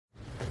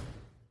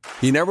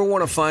You never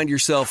want to find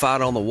yourself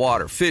out on the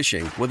water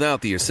fishing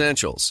without the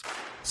essentials.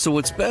 So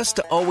it's best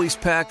to always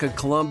pack a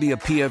Columbia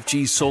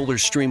PFG Solar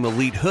Stream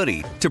Elite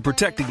hoodie to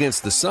protect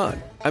against the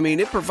sun. I mean,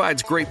 it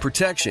provides great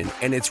protection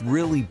and it's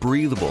really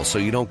breathable so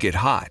you don't get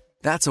hot.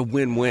 That's a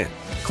win-win.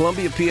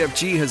 Columbia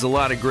PFG has a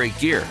lot of great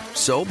gear.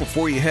 So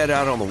before you head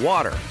out on the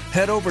water,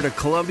 head over to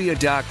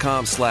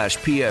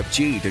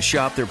Columbia.com/PFG to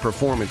shop their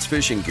performance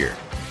fishing gear.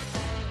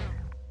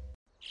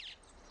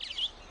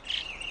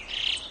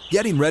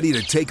 Getting ready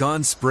to take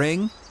on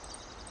spring?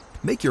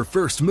 Make your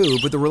first move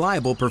with the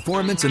reliable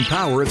performance and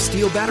power of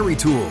Steel battery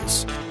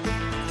tools.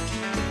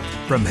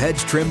 From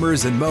hedge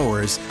trimmers and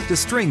mowers to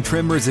string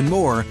trimmers and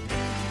more,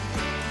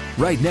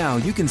 right now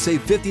you can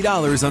save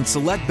 $50 on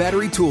select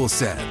battery tool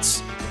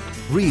sets.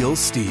 Real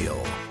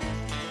Steel.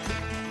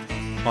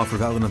 Offer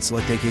valid on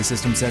select AK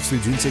system sets through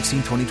June 16,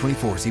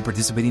 2024. See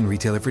participating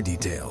retailer for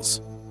details.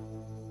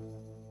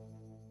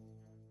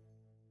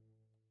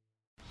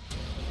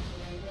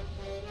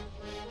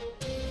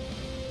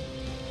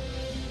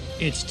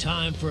 It's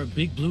time for a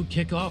Big Blue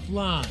Kickoff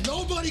Live.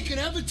 Nobody can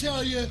ever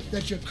tell you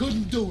that you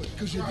couldn't do it,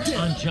 because you did.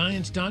 On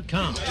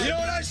Giants.com. You know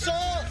what I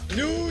saw?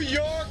 New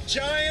York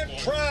Giant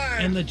pride.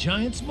 And the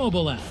Giants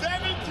mobile app.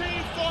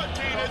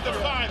 17-14 is the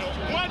final.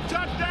 One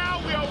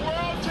touchdown, we are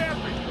world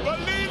champions.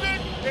 Believe it,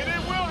 and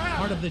it will happen.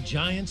 Part of the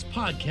Giants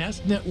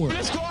Podcast Network.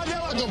 Let's go out there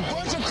like a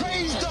bunch of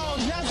crazy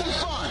dogs. Have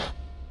some fun.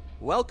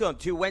 Welcome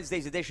to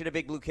Wednesday's edition of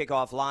Big Blue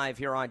Kickoff Live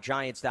here on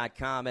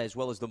Giants.com as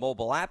well as the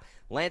mobile app.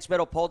 Lance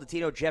Meadow, Paul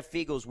Dottino, Jeff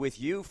Feagles with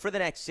you for the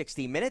next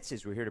 60 minutes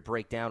as we're here to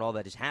break down all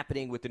that is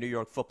happening with the New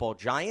York Football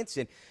Giants.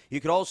 And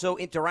you can also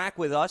interact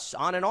with us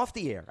on and off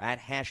the air at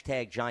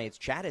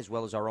 #GiantsChat as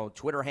well as our own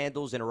Twitter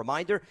handles. And a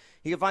reminder,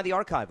 you can find the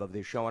archive of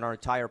this show on our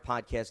entire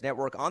podcast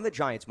network on the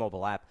Giants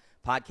mobile app.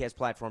 Podcast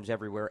platforms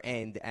everywhere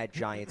and at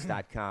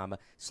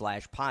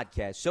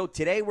Giants.com/podcast. So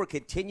today we're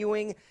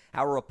continuing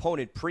our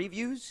opponent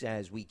previews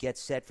as we get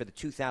set for the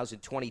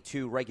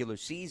 2022 regular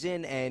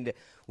season. And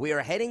we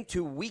are heading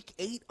to Week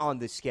 8 on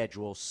the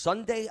schedule.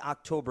 Sunday,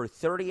 October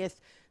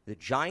 30th. The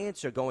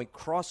Giants are going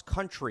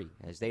cross-country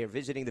as they are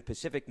visiting the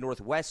Pacific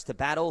Northwest to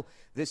battle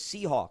the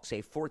Seahawks,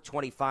 a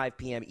 4:25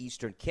 p.m.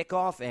 Eastern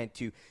kickoff. And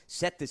to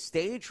set the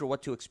stage for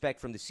what to expect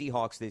from the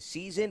Seahawks this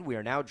season, we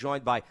are now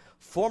joined by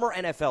former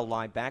NFL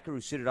linebacker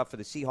who suited up for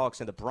the Seahawks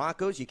and the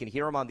Broncos. You can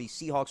hear him on the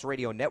Seahawks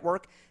radio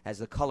network as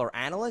the color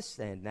analyst,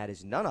 and that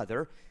is none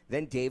other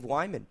than Dave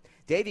Wyman.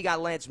 Dave, you got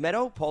Lance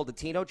Meadow, Paul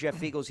Dottino, Jeff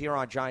Feagles here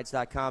on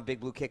Giants.com, Big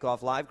Blue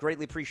Kickoff Live.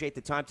 Greatly appreciate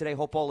the time today.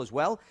 Hope all is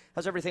well.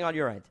 How's everything on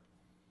your end?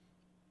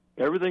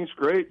 Everything's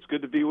great. It's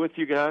good to be with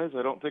you guys.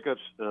 I don't think I've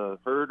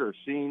heard or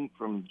seen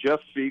from Jeff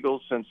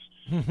Feagles since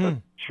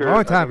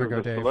long time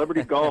ago, Dave.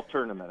 Celebrity golf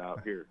tournament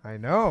out here. I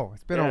know.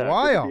 It's been a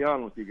while. Good to be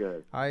on with you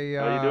guys. How you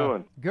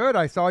doing? Good.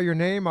 I saw your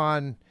name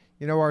on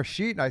our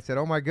sheet, and I said,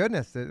 oh, my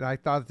goodness. And I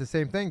thought the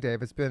same thing,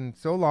 Dave. It's been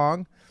so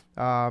long.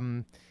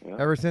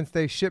 Ever since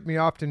they shipped me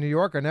off to New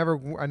York, I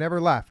never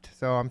left.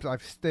 So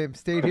I've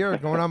stayed here,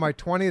 going on my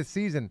 20th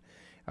season.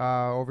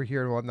 Over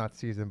here, well, not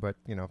season, but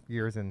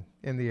years in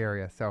the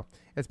area. So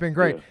it's been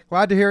great. Yeah.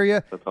 Glad to hear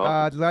you. That's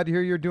awesome. Glad to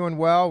hear you're doing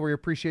well. We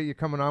appreciate you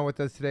coming on with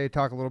us today.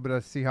 Talk a little bit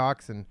of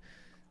Seahawks and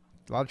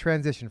a lot of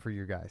transition for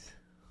you guys.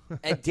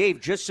 And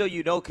Dave, just so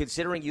you know,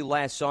 considering you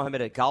last saw him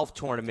at a golf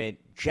tournament,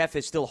 Jeff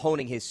is still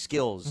honing his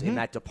skills in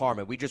that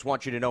department. We just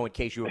want you to know in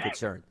case you were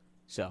concerned.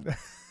 So.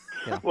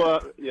 Yeah.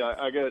 Well, yeah,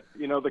 I get.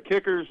 The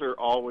kickers are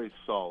always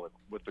solid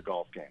with the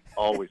golf game.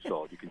 Always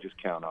solid. You can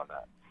just count on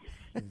that.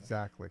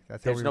 Exactly.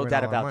 There's no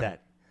doubt about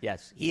that.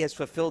 Yes, he has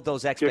fulfilled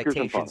those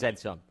expectations and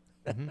some.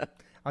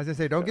 I was going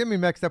to say, don't get me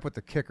mixed up with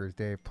the kickers,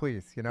 Dave,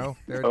 please.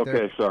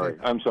 Okay, sorry.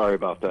 I'm sorry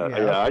about that.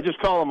 Yeah, I just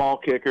call them all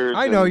kickers.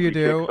 I know you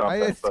do.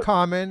 It's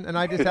common, and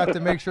I just have to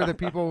make sure that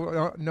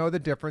people know the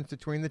difference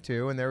between the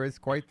two, and there is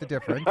quite the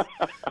difference.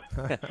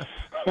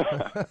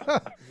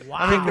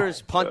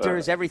 Kickers,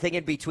 punters, everything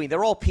in between.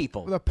 They're all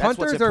people. The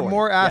punters are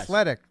more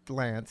athletic,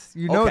 Lance.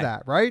 You know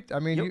that, right? I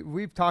mean,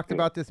 we've talked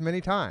about this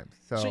many times.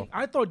 So. See,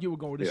 I thought you were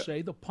going to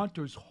say the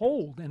punters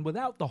hold, and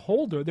without the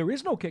holder, there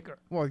is no kicker.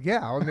 Well,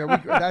 yeah. I mean,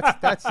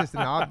 that's just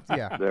an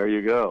yeah. There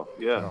you go.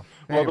 Yeah. So,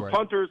 anyway. The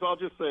punters, I'll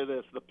just say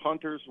this. The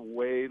punters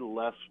way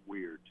less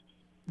weird.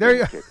 There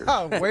you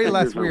go. Way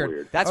less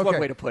weird. That's one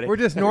way to put it. We're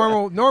just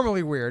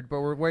normally weird,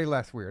 but we're way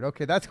less weird.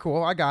 Okay, that's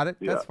cool. I got it.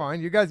 Yeah. That's fine.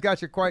 You guys got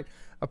quite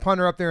a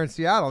punter up there in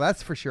Seattle.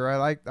 That's for sure.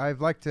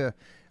 I've liked to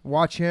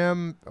watch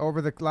him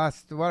over the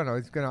last, I don't know,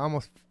 he's going to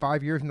almost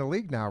 5 years in the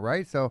league now,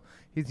 right? So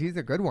he's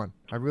a good one.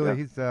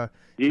 He's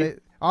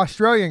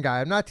Australian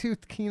guy. I'm not too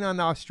keen on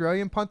the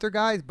Australian punter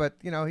guys, but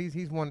he's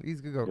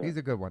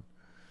a good one.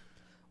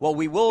 Well,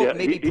 we will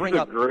maybe bring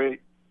up. Great.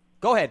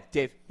 Go ahead,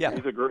 Dave. Yeah,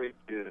 he's a great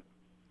kid.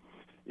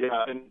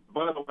 Yeah, and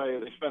by the way,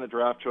 they spent a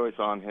draft choice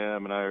on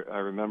him, and I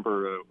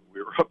remember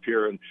we were up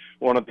here, and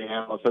one of the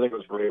analysts, I think it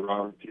was Ray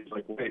Roberts, he's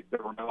like, wait,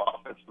 there were no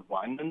offensive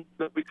linemen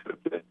that we could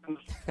have picked in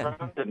this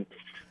round? And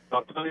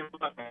I'll tell you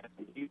what, man,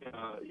 he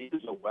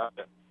is a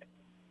weapon.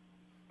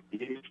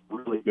 He's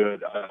really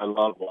good. I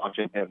love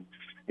watching him,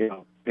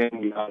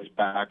 pin guys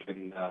back,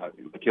 and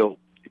he'll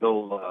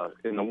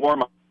in the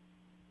warm-up,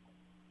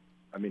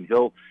 I mean,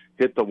 he'll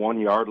hit the 1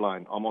 yard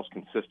line almost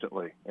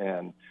consistently,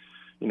 and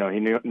he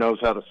knows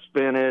how to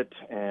spin it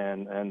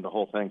and the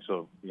whole thing.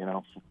 So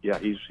yeah,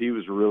 he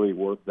was really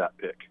worth that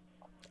pick.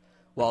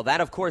 Well,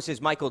 that, of course, is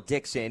Michael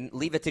Dixon.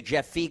 Leave it to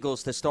Jeff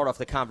Feagles to start off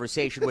the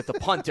conversation with the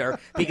punter,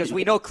 because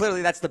we know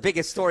clearly that's the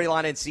biggest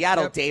storyline in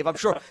Seattle, Dave. I'm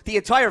sure the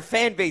entire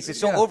fan base is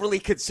so overly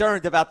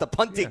concerned about the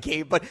punting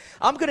game. But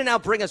I'm going to now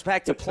bring us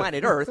back to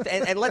planet Earth,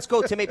 and let's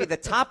go to maybe the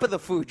top of the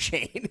food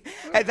chain,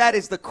 and that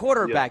is the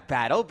quarterback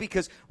battle,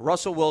 because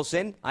Russell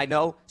Wilson, I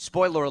know,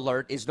 spoiler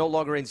alert, is no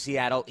longer in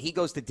Seattle. He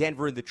goes to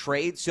Denver in the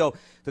trade. So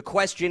the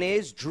question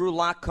is, Drew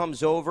Lock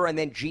comes over, and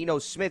then Geno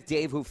Smith,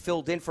 Dave, who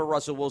filled in for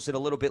Russell Wilson a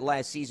little bit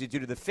last season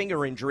due to the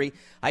finger injury.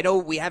 I know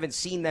we haven't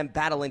seen them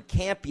battle in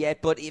camp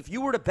yet, but if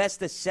you were to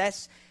best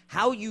assess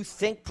how you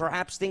think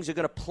perhaps things are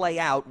going to play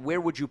out,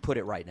 where would you put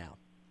it right now?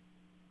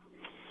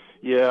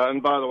 Yeah,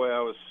 and by the way,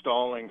 I was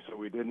stalling so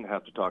we didn't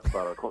have to talk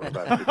about our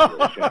quarterback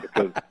situation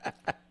because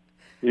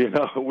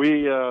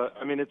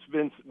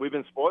we've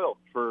been spoiled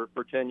for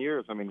 10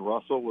 years. I mean,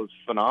 Russell was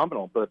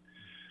phenomenal, but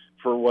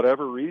for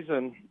whatever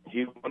reason,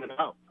 he wanted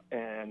out.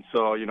 And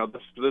so,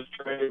 this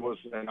trade was,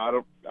 and I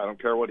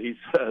don't care what he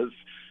says,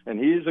 and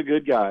he's a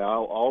good guy.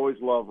 I'll always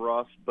love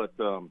Russ, but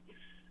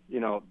he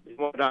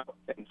wanted out,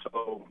 and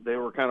so they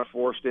were kind of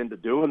forced into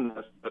doing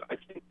this. But I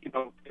think,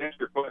 to answer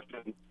your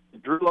question,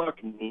 Drew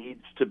Lock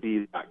needs to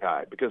be that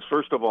guy because,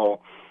 first of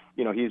all,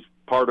 he's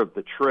part of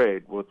the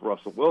trade with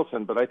Russell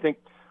Wilson, but I think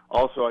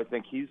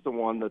he's the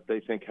one that they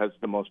think has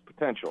the most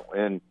potential.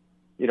 And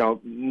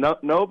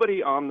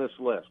nobody on this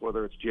list,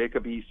 whether it's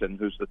Jacob Eason,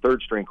 who's the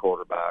third-string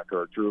quarterback,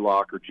 or Drew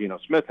Lock or Geno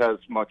Smith, has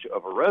much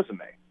of a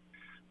resume.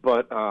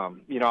 But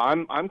I'm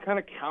kind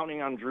of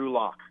counting on Drew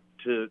Lock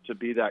to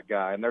be that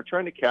guy, and they're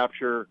trying to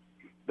capture.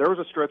 There was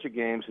a stretch of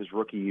games his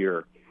rookie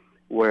year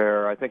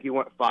where I think he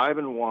went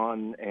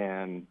 5-1,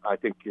 and I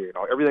think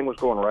everything was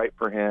going right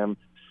for him.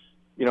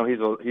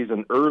 He's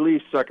an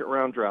early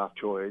second-round draft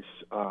choice.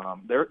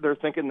 They're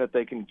thinking that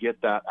they can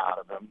get that out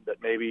of him, that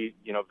maybe,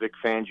 Vic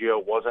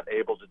Fangio wasn't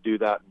able to do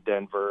that in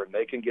Denver, and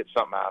they can get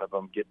something out of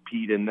him, get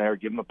Pete in there,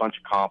 give him a bunch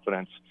of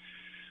confidence.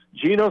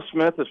 Geno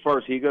Smith, as far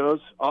as he goes,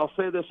 I'll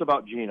say this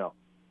about Geno.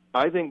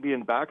 I think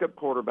being backup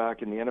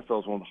quarterback in the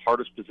NFL is one of the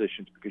hardest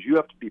positions because you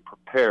have to be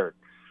prepared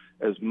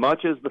as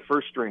much as the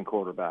first-string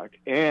quarterback.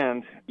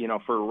 And,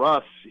 for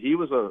Russ, he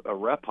was a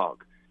rep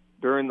hog.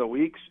 During the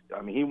weeks,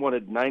 I mean, he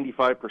wanted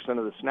 95%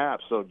 of the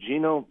snaps. So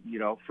Geno,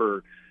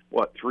 for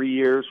 4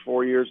 years,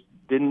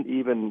 didn't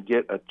even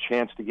get a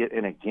chance to get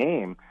in a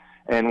game.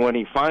 And when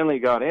he finally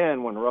got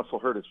in, when Russell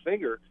hurt his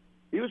finger,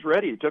 he was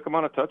ready. He took him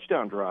on a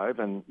touchdown drive,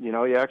 and he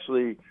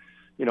actually,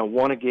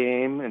 won a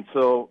game. And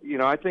so,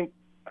 I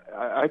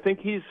think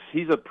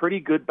he's a pretty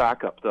good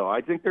backup, though.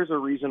 I think there's a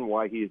reason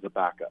why he is a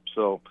backup.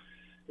 So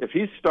if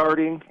he's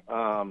starting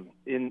at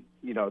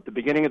the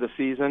beginning of the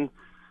season,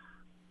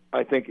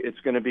 I think it's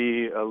going to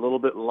be a little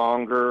bit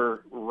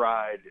longer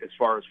ride as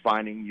far as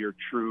finding your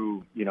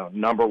true,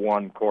 number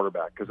one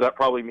quarterback, because that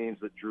probably means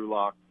that Drew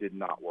Lock did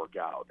not work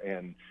out.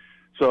 And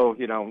so,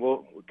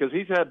 because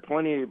he's had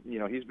plenty,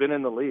 he's been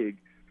in the league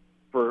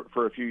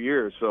for a few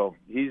years, so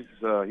he's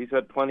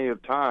had plenty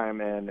of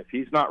time. And if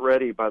he's not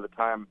ready by the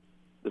time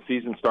the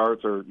season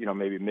starts, or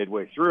maybe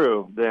midway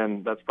through,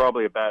 then that's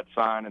probably a bad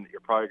sign, and that you're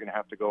probably going to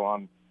have to go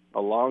on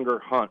a longer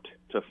hunt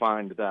to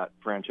find that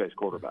franchise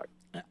quarterback.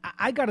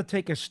 I got to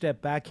take a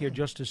step back here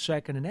just a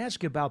second and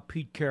ask you about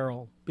Pete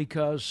Carroll,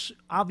 because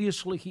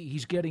obviously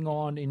he's getting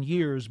on in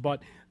years,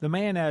 but the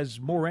man has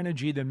more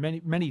energy than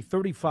many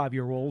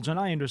 35-year-olds, and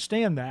I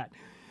understand that.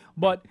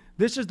 But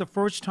this is the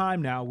first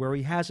time now where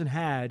he hasn't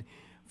had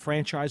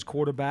franchise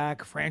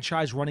quarterback,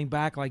 franchise running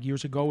back like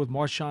years ago with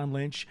Marshawn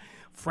Lynch,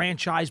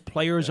 franchise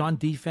players on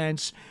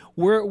defense,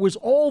 where it was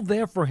all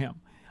there for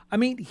him. I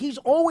mean, he's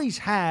always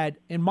had,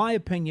 in my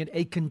opinion,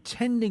 a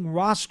contending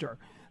roster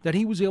that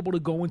he was able to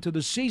go into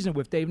the season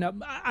with, Dave. Now,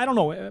 I don't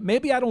know,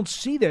 maybe I don't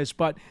see this,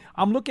 but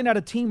I'm looking at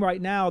a team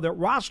right now that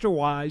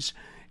roster-wise,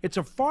 it's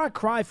a far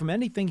cry from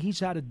anything he's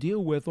had to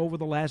deal with over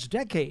the last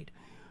decade.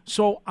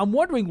 So I'm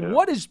wondering,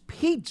 what is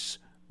Pete's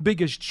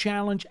biggest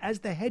challenge as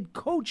the head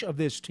coach of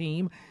this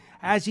team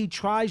as he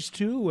tries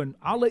to, and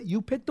I'll let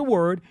you pick the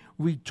word,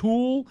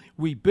 retool,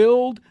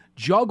 rebuild,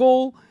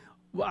 juggle?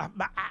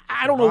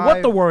 I don't know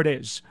what the word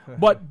is,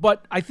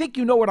 but I think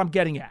you know what I'm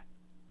getting at.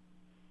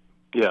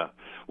 Yeah.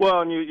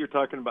 Well, and you're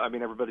talking about, I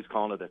mean, everybody's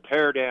calling it a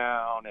tear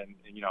down and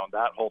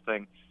that whole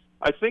thing.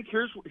 I think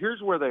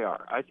here's where they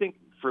are. I think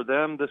for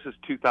them, this is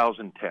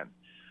 2010.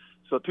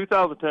 So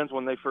 2010 is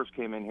when they first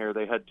came in here.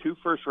 They had 2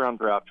 first-round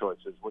draft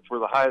choices, which were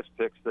the highest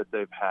picks that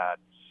they've had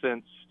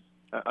since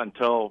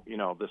until,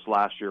 this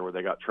last year where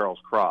they got Charles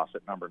Cross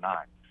at number 9.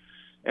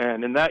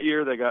 And in that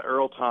year, they got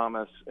Earl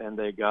Thomas and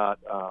they got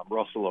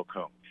Russell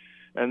Okung.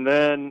 And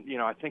then,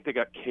 I think they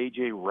got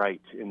KJ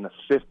Wright in the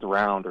 5th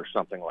round or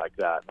something like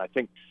that. And I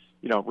think,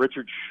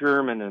 Richard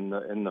Sherman in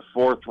the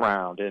 4th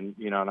round, and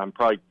and I'm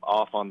probably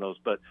off on those,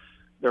 but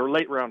they were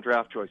late round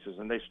draft choices,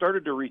 and they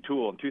started to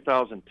retool in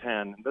 2010.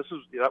 And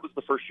that was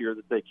the first year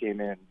that they came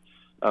in,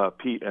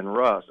 Pete and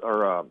Russ,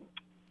 or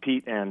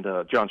Pete and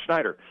John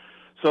Schneider.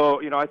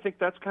 So, I think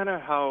that's kind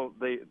of how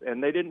they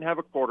didn't have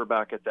a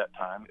quarterback at that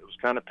time. It was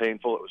kind of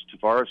painful. It was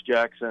Tavares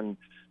Jackson.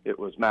 It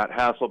was Matt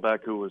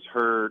Hasselbeck who was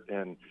hurt,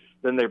 and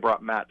then they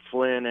brought Matt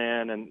Flynn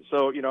in. And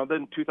so,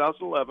 then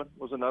 2011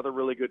 was another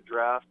really good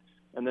draft.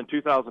 And then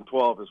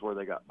 2012 is where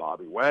they got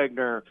Bobby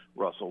Wagner,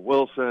 Russell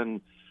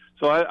Wilson.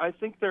 So I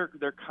think they're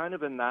kind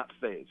of in that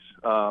phase,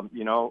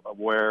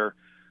 where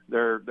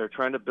they're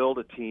trying to build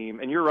a team.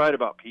 And you're right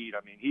about Pete.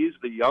 I mean, he's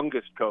the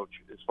youngest coach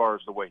as far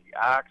as the way he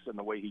acts and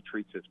the way he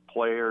treats his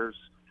players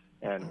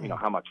and,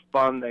 how much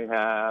fun they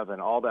have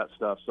and all that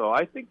stuff. So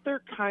I think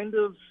they're kind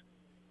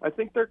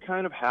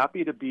of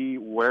happy to be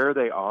where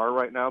they are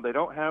right now. They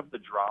don't have the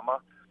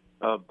drama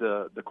of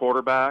the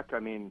quarterback. I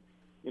mean,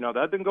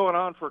 that's been going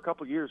on for a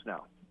couple of years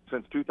now.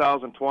 Since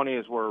 2020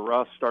 is where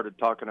Russ started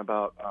talking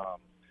about,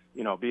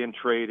 being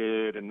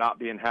traded and not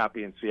being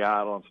happy in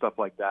Seattle and stuff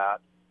like that.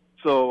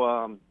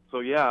 So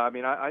yeah, I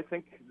mean, I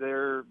think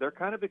they're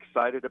kind of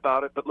excited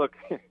about it. But look,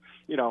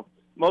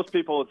 most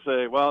people would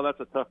say, well, that's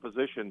a tough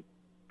position.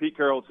 Pete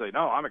Carroll would say,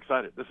 no, I'm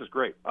excited. This is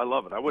great. I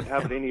love it. I wouldn't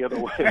have it any other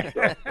way.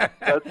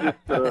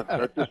 So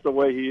that's just the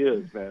way he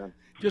is, man.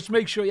 Just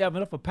make sure you have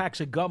enough of packs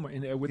of gum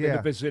in there within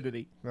the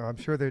vicinity. Well, I'm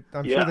sure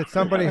that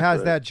somebody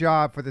has that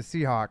job for the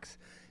Seahawks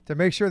to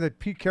make sure that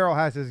Pete Carroll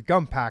has his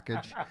gum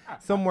package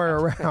somewhere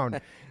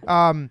around.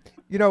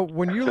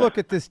 When you look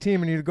at this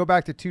team and you go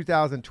back to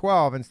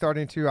 2012 and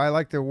starting to, I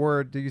like the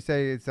word, do you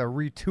say it's a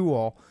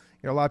retool?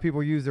 A lot of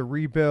people use a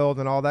rebuild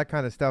and all that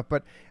kind of stuff.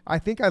 But I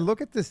think I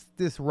look at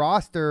this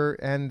roster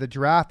and the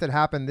draft that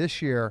happened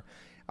this year.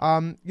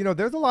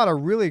 There's a lot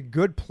of really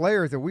good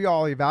players that we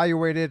all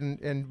evaluated,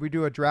 and we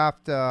do a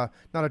draft, not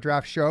a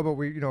draft show, but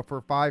we,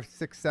 for 5,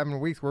 6, 7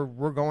 weeks,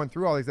 we're going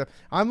through all these stuff.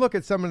 I'm looking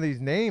at some of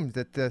these names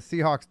that the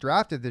Seahawks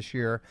drafted this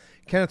year.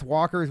 Kenneth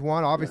Walker is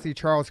one. Obviously,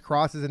 Charles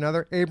Cross is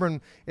another.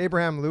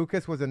 Abraham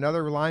Lucas was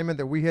another lineman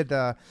that we had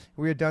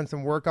done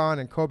some work on,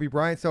 and Kobe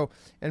Bryant.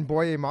 And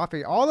Boye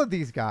Mafe. All of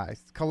these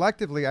guys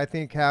collectively, I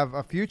think, have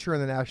a future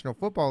in the National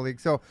Football League.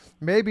 So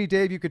maybe,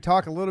 Dave, you could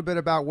talk a little bit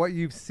about what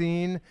you've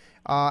seen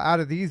out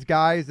of these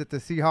guys that the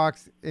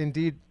Seahawks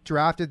indeed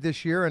drafted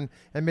this year,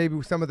 and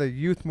maybe some of the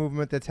youth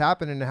movement that's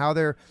happened, and how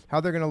they're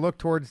going to look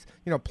towards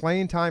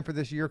playing time for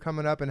this year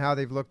coming up, and how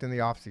they've looked in the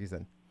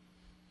offseason.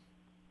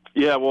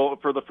 Yeah, well,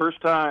 for the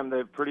first time,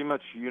 they've pretty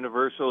much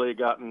universally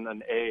gotten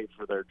an A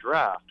for their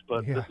draft.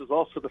 But this is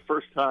also the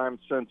first time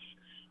since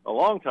a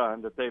long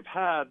time that they've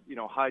had,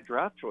 high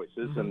draft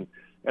choices. Mm-hmm.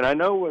 And I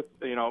know with,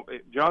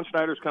 John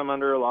Schneider's come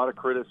under a lot of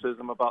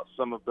criticism about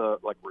some of the,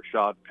 like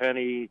Rashad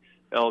Penny,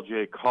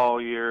 L.J.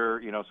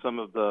 Collier, some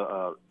of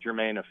the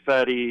Jermaine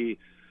Ifedi.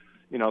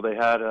 They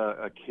had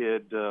a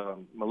kid,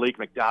 Malik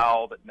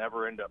McDowell, that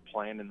never ended up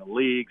playing in the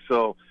league.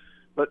 So,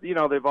 but,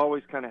 they've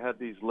always kind of had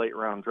these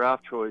late-round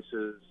draft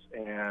choices.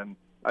 And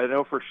I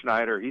know for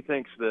Schneider, he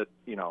thinks that,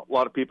 a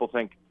lot of people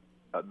think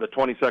the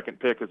 22nd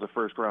pick is a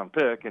first-round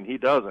pick, and he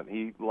doesn't.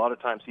 A lot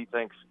of times he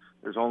thinks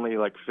there's only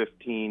like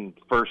 15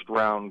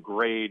 first-round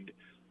grade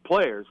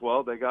players.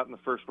 Well, they got in the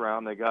first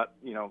round. They got,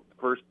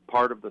 first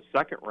part of the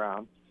second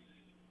round.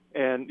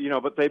 And,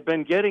 but they've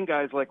been getting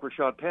guys like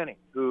Rashad Penny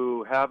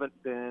who haven't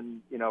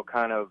been,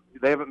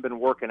 they haven't been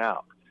working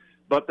out.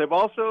 But they've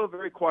also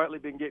very quietly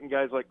been getting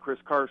guys like Chris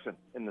Carson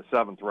in the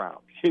 7th round,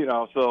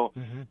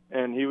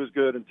 and he was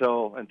good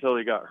until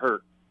he got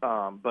hurt.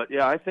 But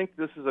yeah, I think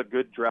this is a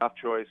good draft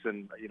choice.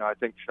 And, I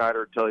think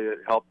Schneider would tell you it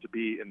helped to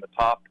be in the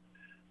top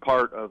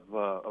part of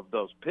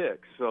those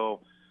picks.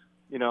 So,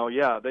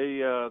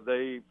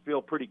 they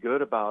feel pretty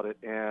good about it.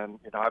 And,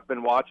 I've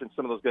been watching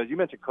some of those guys. You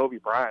mentioned Kobe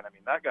Bryant. I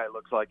mean, that guy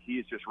looks like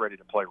he's just ready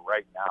to play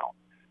right now.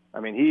 I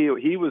mean,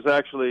 he was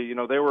actually,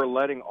 they were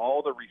letting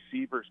all the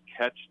receivers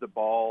catch the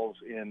balls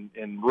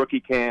in rookie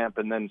camp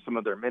and then some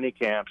of their mini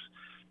camps.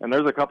 And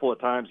there's a couple of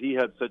times he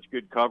had such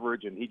good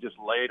coverage and he just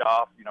laid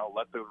off,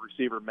 let the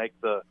receiver make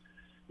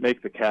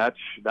the catch.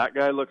 That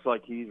guy looks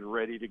like he's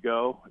ready to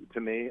go to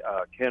me.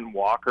 Ken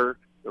Walker,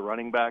 the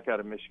running back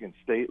out of Michigan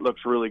State,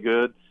 looks really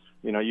good.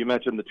 You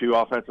mentioned the 2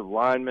 offensive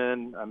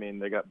linemen. I mean,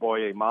 they got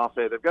Boye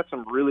Mafe. They've got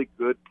some really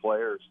good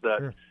players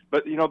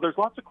but there's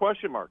lots of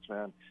question marks,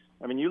 man.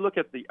 I mean, you look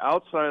at the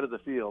outside of the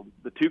field,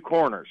 the 2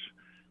 corners,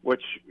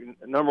 which,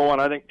 number one,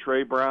 I think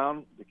Trey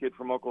Brown, the kid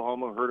from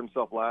Oklahoma, hurt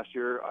himself last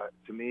year.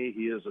 To me,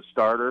 he is a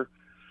starter.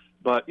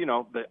 But,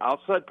 the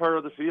outside part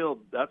of the field,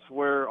 that's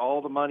where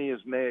all the money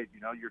is made.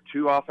 Your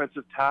 2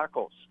 offensive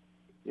tackles,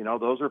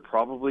 those are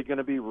probably going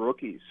to be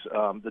rookies.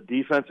 The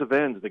defensive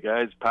ends, the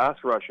guys pass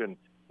rushing,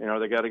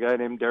 they got a guy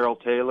named Darrell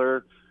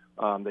Taylor.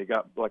 They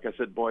got, like I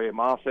said, Boye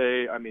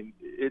Mafe. I mean,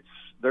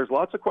 there's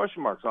lots of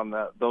question marks on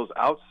those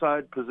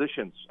outside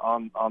positions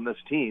on this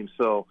team.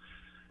 So,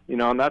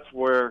 and that's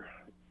where,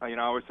 I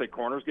always say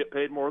corners get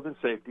paid more than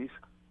safeties.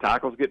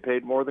 Tackles get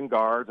paid more than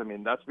guards. I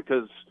mean, that's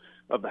because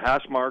of the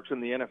hash marks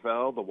in the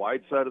NFL, the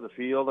wide side of the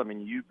field. I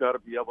mean, you've got to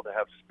be able to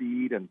have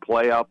speed and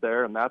play out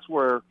there. And that's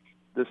where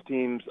this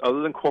team's,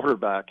 other than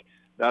quarterback,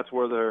 that's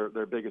where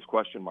their biggest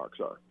question marks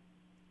are.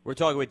 We're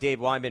talking with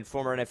Dave Wyman,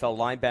 former NFL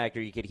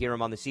linebacker. You could hear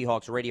him on the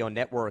Seahawks radio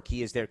network.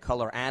 He is their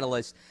color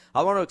analyst.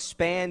 I want to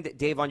expand,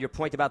 Dave, on your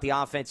point about the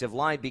offensive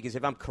line, because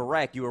if I'm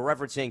correct, you were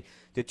referencing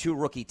the 2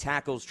 rookie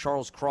tackles,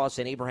 Charles Cross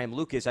and Abraham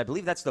Lucas. I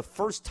believe that's the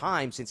first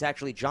time since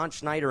actually John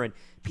Schneider and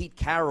Pete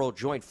Carroll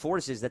joined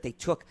forces that they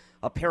took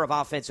a pair of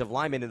offensive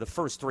linemen in the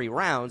first 3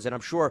 rounds. And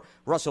I'm sure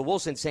Russell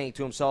Wilson saying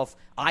to himself,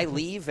 I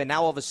leave, and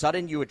now all of a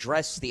sudden you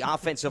address the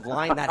offensive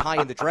line that high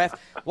in the draft.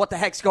 What the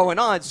heck's going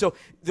on? So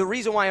the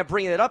reason why I'm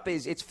bringing it up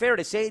is it's fair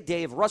to say,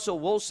 Dave, Russell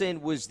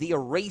Wilson was the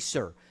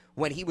eraser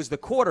when he was the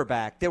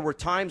quarterback. There were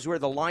times where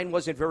the line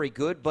wasn't very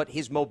good, but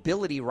his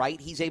mobility, right,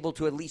 he's able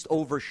to at least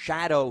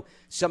overshadow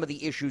some of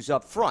the issues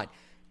up front.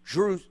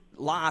 Drew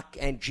Lock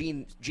and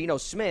Geno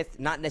Smith,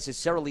 not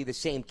necessarily the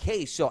same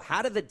case. So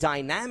how do the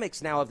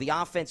dynamics now of the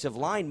offensive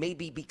line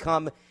maybe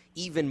become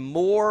even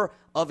more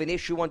of an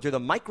issue under the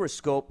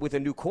microscope with a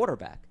new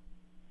quarterback?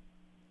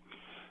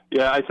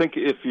 Yeah, I think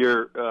if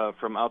you're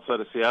from outside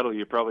of Seattle,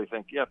 you probably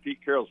think, yeah, Pete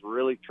Carroll's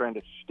really trying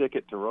to stick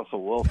it to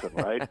Russell Wilson,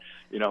 right?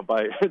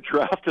 By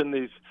drafting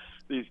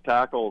these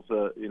tackles,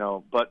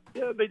 But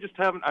yeah, they just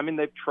haven't. I mean,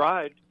 they've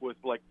tried with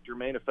like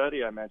Germain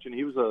Ifedi. I mentioned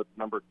he was a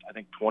number, I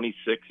think,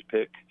 26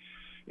 pick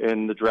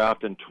in the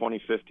draft in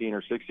 2015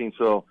 or 16.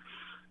 So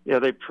yeah,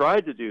 they've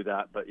tried to do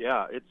that, but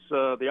yeah, it's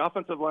the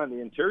offensive line.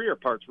 The interior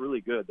part's really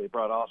good. They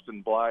brought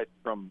Austin Blythe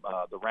from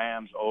the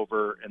Rams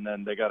over, and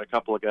then they got a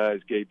couple of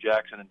guys, Gabe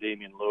Jackson and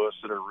Damian Lewis,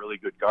 that are really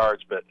good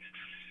guards. But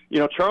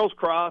Charles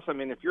Cross. I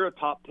mean, if you're a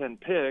top 10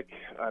 pick,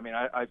 I mean,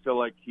 I feel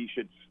like he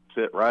should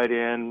fit right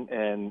in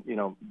and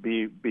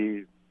be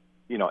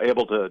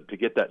able to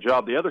get that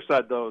job. The other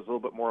side, though, is a little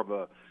bit more of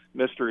a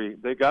mystery.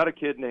 They got a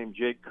kid named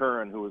Jake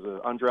Curran who was an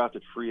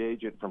undrafted free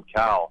agent from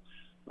Cal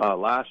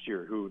last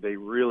year, who they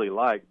really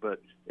like, but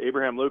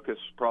Abraham Lucas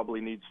probably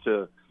needs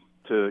to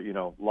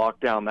lock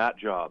down that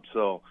job.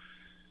 So,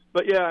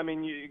 but yeah, I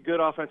mean,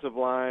 good offensive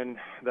line.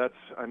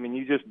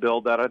 You just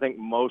build that. I think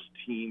most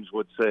teams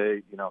would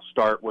say,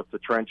 start with the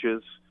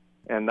trenches,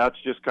 and that's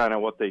just kind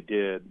of what they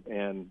did.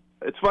 And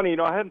it's funny,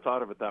 I hadn't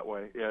thought of it that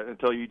way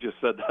until you just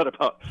said that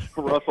about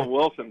Russell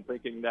Wilson,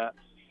 thinking that.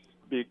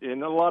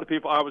 And a lot of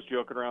people, I was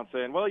joking around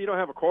saying, well, you don't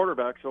have a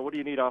quarterback, so what do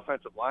you need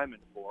offensive linemen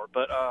for?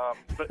 But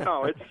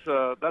no, it's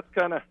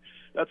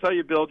that's how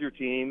you build your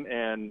team,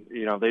 and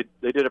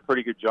they did a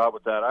pretty good job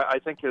with that. I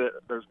think that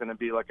there's going to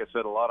be, like I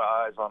said, a lot of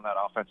eyes on that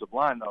offensive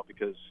line though,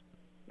 because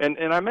and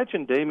I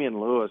mentioned Damian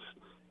Lewis.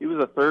 He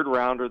was a 3rd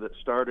rounder that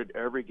started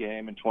every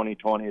game in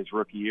 2020 his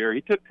rookie year.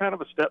 He took kind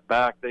of a step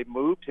back. They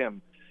moved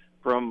him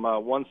from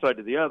one side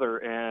to the other,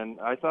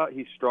 and I thought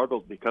he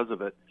struggled because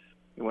of it.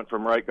 He went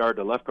from right guard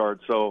to left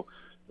guard. So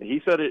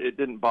he said it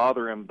didn't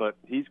bother him, but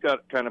he's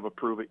got kind of a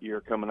prove-it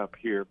year coming up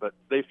here. But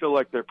they feel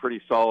like they're pretty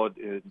solid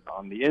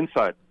on the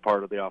inside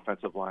part of the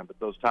offensive line. But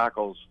those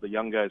tackles, the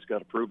young guys got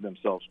to prove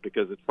themselves,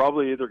 because it's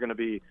probably either going to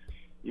be,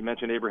 you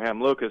mentioned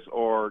Abraham Lucas,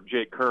 or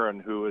Jake Curran,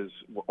 who is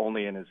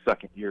only in his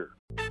 2nd year.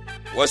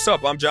 What's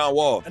up? I'm John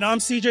Wall. And I'm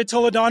CJ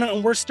Toledano,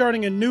 and we're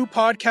starting a new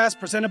podcast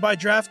presented by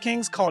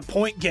DraftKings called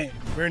Point Game.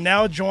 We're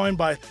now joined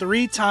by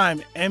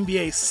 3-time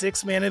NBA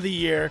 6th Man of the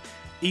Year,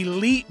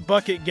 elite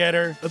bucket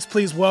getter. Let's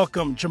please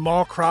welcome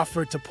Jamal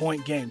Crawford to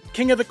Point Game.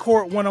 King of the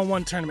Court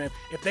one-on-one tournament.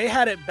 If they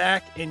had it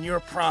back in your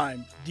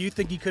prime, do you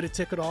think you could have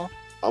took it all?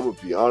 I'm going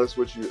to be honest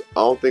with you. I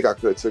don't think I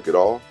could have took it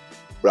all,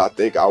 but I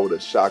think I would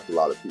have shocked a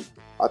lot of people.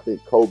 I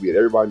think Kobe and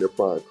everybody in their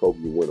prime, Kobe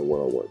would win a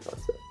one-on-one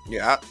contest.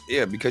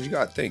 Yeah, because you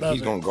got to think.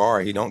 He's going to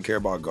guard. He don't care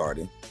about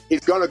guarding. He's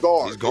going to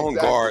guard. He's going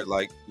to guard.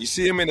 Like, you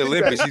see him in the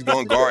Olympics, he's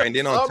going to guard. And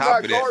then on top of that.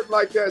 I'm not guarding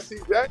like that,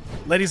 CJ.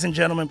 Ladies and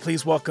gentlemen,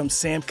 please welcome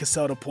Sam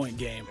Cassell to Point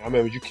Game. I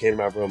remember you came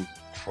out from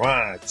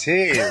prime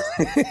 10.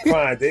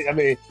 I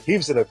mean, he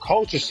was in a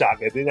culture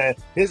shock. And then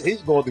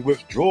he's going through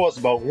withdrawals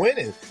about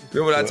winning.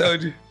 Remember what I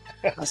told you?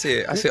 I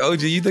said,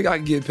 OG, you think I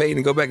can get paid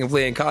and go back and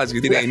play in college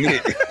because it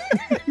ain't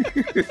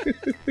it?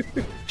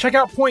 Check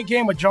out Point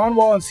Game with John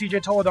Wall and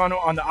CJ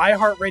Toledano on the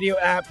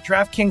iHeartRadio app,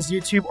 DraftKings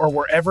YouTube, or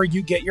wherever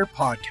you get your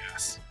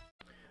podcasts.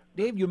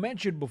 Dave, you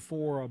mentioned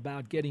before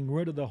about getting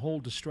rid of the whole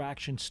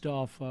distraction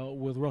stuff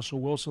with Russell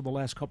Wilson the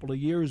last couple of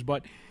years,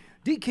 but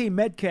DK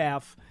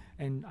Metcalf,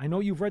 and I know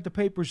you've read the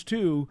papers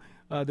too,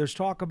 there's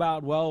talk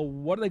about, well,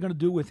 what are they going to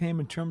do with him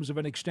in terms of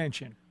an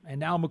extension? And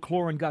now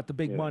McLaurin got the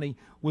big money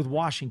with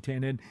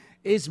Washington. And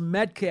is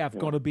Metcalf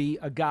going to be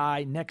a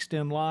guy next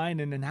in line?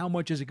 And then how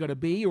much is it going to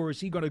be? Or is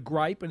he going to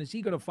gripe? And is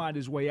he going to find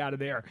his way out of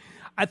there?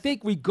 I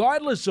think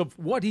regardless of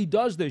what he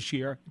does this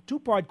year,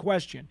 2-part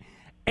question.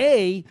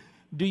 A,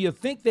 do you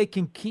think they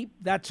can keep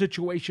that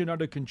situation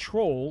under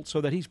control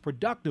so that he's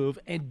productive?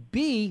 And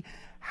B,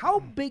 how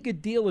big a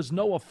deal is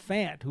Noah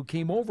Fant, who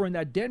came over in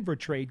that Denver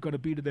trade, going to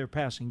be to their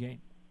passing game?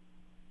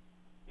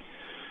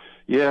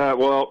 Yeah,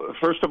 well,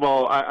 first of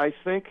all, I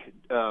think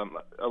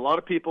a lot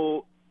of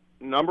people,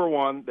 number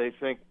one, they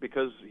think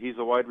because he's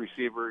a wide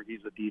receiver,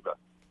 he's a diva.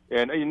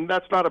 And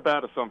that's not a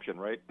bad assumption,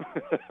 right?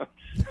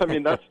 I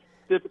mean, that's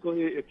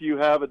typically if you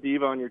have a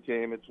diva on your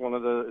team, it's one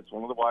of the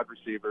wide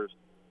receivers.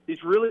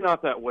 He's really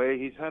not that way.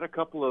 He's had a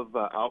couple of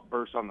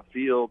outbursts on the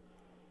field,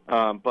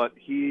 But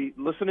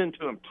listening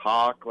to him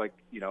talk, like,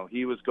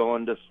 he was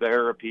going to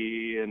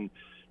therapy and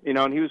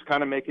he was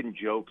kind of making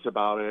jokes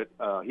about it.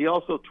 He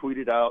also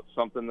tweeted out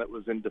something that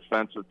was in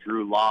defense of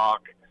Drew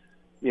Lock,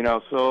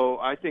 so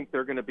I think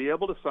they're going to be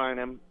able to sign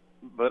him,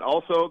 but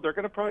also they're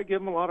going to probably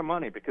give him a lot of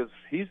money because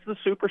he's the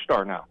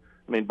superstar now.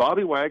 I mean,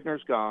 Bobby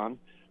Wagner's gone.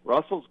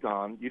 Russell's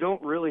gone. You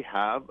don't really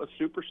have a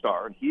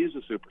superstar, and he is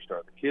a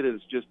superstar. The kid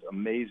is just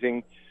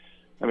amazing.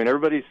 I mean,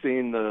 everybody's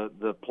seen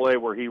the play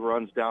where he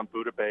runs down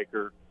Budda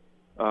Baker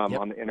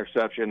on the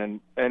interception.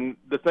 And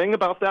the thing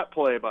about that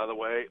play, by the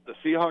way, the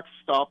Seahawks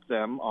stopped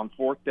them on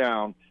 4th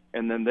down,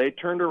 and then they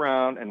turned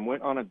around and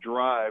went on a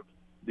drive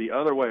the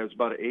other way. It was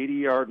about an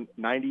 80-yard,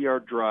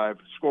 90-yard drive,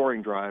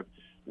 scoring drive,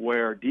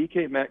 where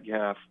DK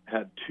Metcalf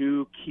had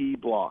 2 key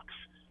blocks.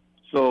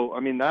 So, I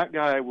mean, that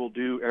guy will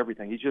do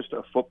everything. He's just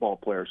a football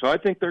player. So I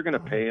think they're going to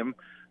pay him.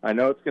 I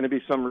know it's going to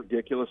be some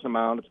ridiculous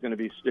amount. It's going to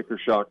be sticker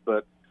shock.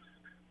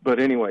 But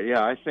anyway,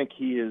 yeah, I think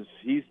he's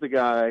the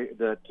guy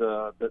that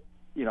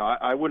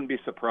I wouldn't be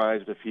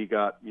surprised if he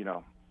got,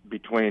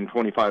 between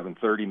 25 and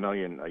 30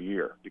 million a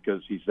year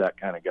because he's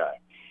that kind of guy.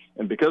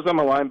 And because I'm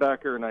a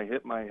linebacker and I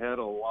hit my head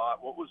a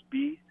lot, what was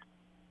B?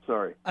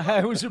 Sorry.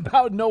 It was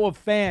about Noah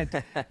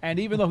Fant. And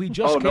even though he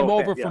just came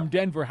over from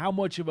Denver, how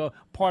much of a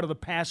part of the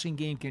passing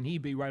game can he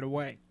be right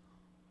away?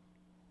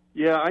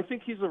 Yeah, I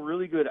think he's a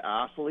really good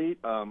athlete.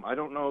 I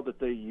don't know that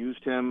they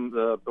used him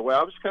the way.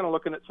 I was kind of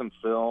looking at some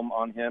film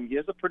on him. He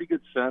has a pretty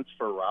good sense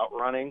for route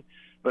running,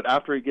 but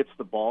after he gets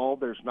the ball,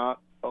 there's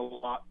not a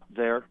lot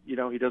there. He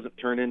doesn't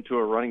turn into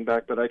a running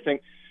back. But I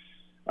think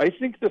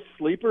the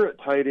sleeper at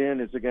tight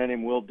end is a guy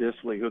named Will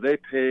Dissly, who they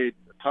paid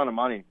a ton of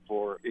money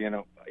for,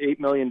 $8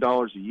 million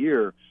a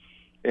year.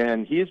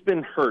 And he's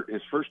been hurt.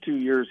 His first 2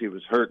 years he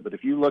was hurt. But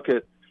if you look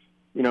at,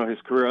 his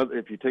career,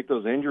 if you take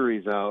those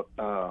injuries out,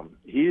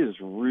 he is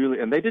really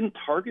 – and they didn't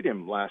target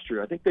him last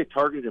year. I think they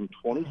targeted him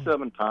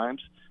 27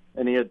 times,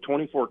 and he had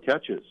 24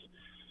 catches.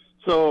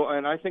 So,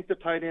 and I think the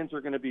tight ends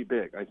are going to be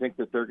big. I think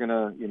that they're going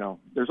to,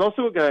 there's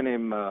also a guy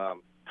named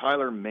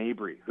Tyler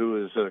Mabry,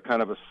 who is a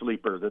kind of a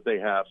sleeper that they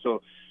have.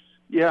 So,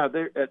 yeah,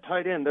 at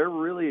tight end, they're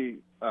really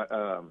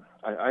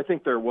I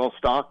think they're well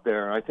stocked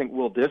there. I think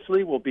Will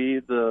Dissly will be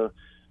the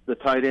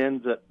tight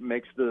end that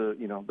makes the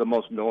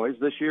most noise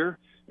this year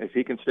if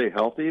he can stay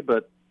healthy.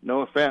 But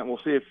Noah Fant,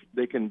 we'll see if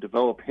they can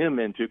develop him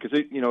into, because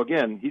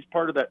again, he's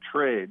part of that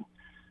trade,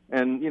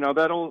 and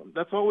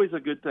that's always a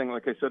good thing.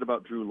 Like I said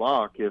about Drew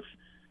Lock,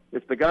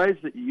 if the guys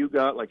that you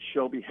got, like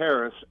Shelby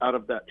Harris, out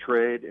of that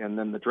trade, and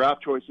then the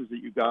draft choices that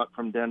you got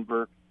from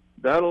Denver,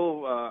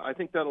 I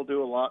think that'll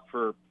do a lot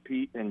for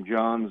Pete and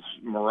John's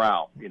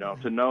morale,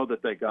 to know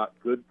that they got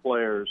good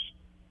players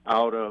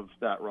out of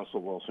that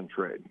Russell Wilson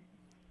trade.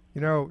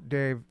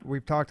 Dave,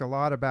 we've talked a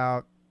lot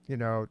about,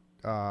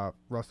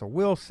 Russell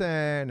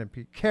Wilson and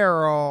Pete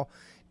Carroll,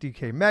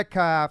 DK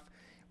Metcalf.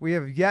 We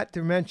have yet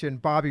to mention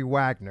Bobby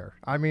Wagner.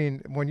 I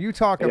mean, when you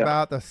talk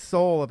about the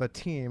soul of a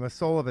team, a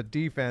soul of a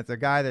defense, a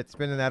guy that's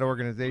been in that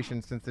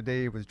organization since the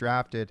day he was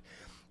drafted,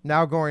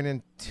 now going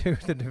into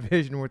the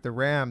division with the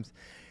Rams.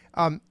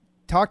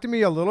 Talk to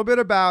me a little bit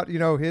about,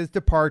 his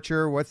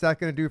departure. What's that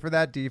going to do for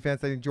that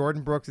defense? I think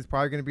Jordan Brooks is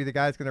probably going to be the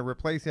guy that's going to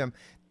replace him.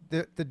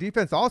 The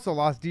defense also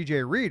lost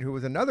DJ Reed, who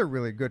was another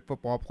really good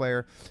football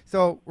player.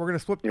 So we're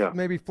going to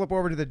maybe flip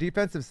over to the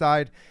defensive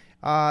side.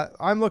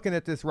 I'm looking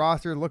at this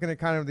roster, looking at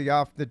kind of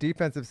the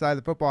defensive side of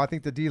the football. I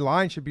think the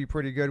D-line should be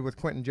pretty good with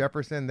Quentin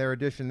Jefferson, their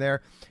addition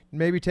there.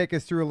 Maybe take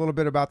us through a little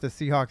bit about the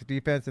Seahawks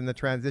defense and the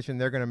transition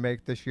they're going to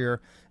make this year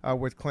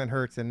with Clint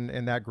Hurts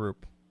and that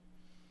group.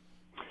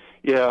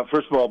 Yeah,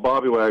 first of all,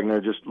 Bobby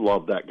Wagner, just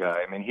love that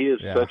guy. I mean, he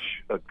is such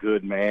a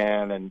good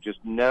man, and just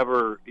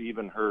never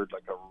even heard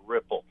like a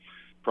ripple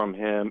from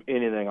him,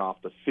 anything off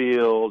the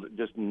field,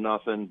 just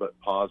nothing but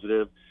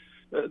positive.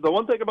 The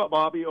one thing about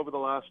Bobby over the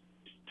last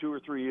 2 or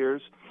 3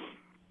 years,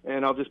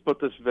 and I'll just put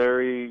this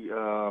very,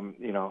 I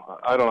don't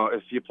know,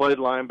 if you played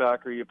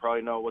linebacker, you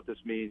probably know what this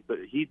means, but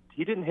he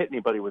didn't hit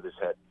anybody with his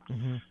head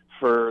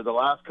for the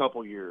last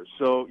couple years.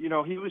 So,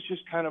 he was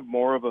just kind of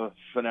more of a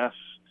finesse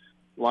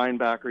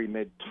linebacker. He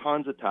made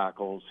tons of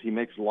tackles. He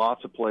makes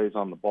lots of plays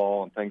on the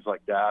ball and things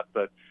like that.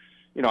 But,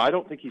 I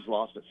don't think he's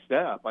lost a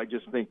step. I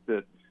just think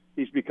that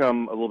he's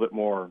become a little bit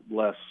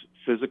less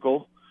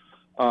physical.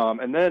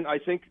 And then I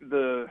think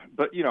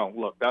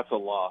look, that's a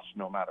loss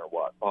no matter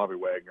what. Bobby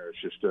Wagner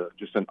is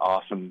just an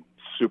awesome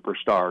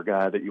superstar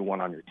guy that you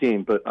want on your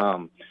team. But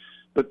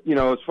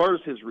as far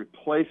as his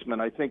replacement,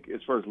 I think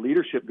as far as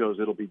leadership goes,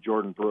 it'll be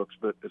Jordan Brooks.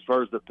 But as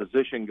far as the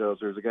position goes,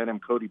 there's a guy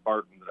named Cody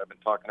Barton that I've been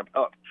talking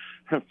about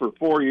for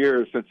 4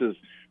 years since his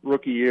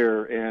rookie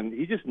year, and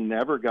he just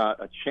never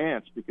got a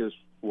chance because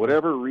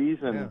whatever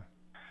reason.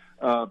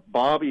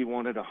 Bobby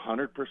wanted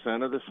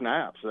 100% of the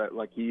snaps.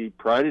 He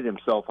prided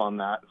himself on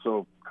that.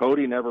 So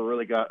Cody never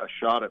really got a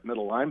shot at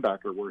middle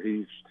linebacker where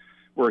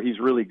he's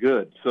really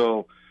good.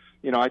 So,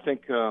 I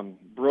think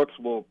Brooks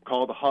will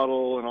call the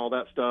huddle and all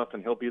that stuff,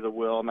 and he'll be the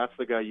will, and that's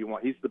the guy you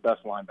want. He's the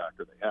best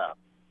linebacker they have.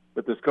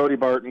 But this Cody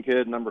Barton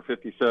kid, number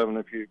 57,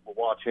 if you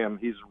watch him,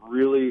 he's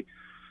really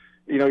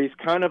he's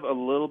kind of a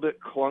little bit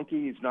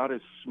clunky. He's not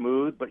as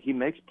smooth, but he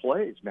makes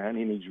plays, man,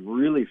 and he's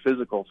really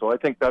physical. So I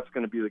think that's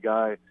going to be the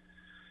guy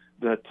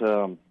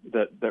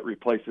that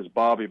replaces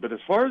Bobby. But as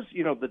far as,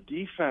 the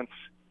defense,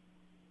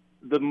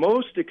 the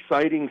most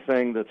exciting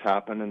thing that's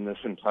happened in this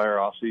entire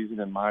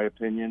offseason, in my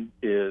opinion,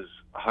 is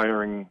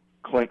hiring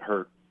Clint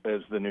Hurt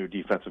as the new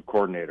defensive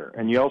coordinator.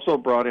 And you also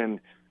brought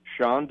in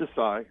Sean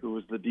Desai, who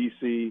was the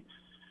DC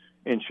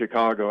in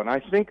Chicago. And I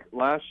think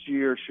last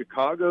year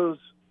Chicago's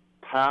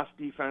pass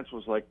defense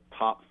was like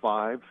top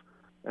 5,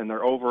 and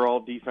their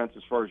overall defense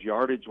as far as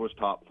yardage was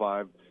top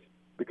 5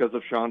 because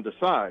of Sean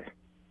Desai.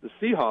 The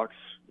Seahawks,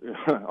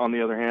 on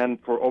the other hand,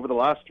 for over the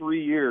last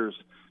 3 years,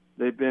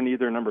 they've been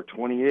either number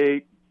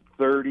 28,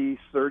 30,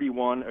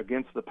 31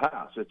 against the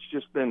pass. It's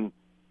just been,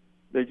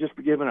 they've just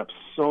been giving up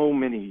so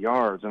many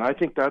yards, and I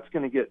think that's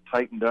going to get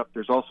tightened up.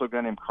 There's also a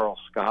guy named Carl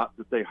Scott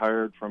that they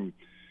hired from,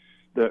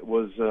 that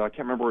was, I can't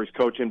remember where he's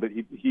coaching, but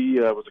he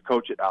was a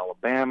coach at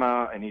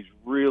Alabama, and he's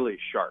really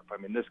sharp. I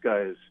mean,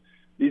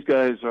 these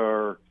guys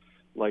are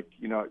like,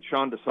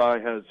 Sean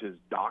Desai has his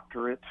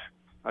doctorate,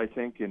 I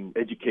think, in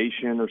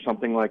education or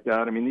something like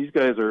that. I mean, these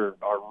guys are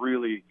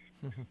really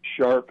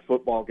sharp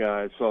football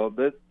guys. So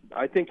that,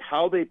 I think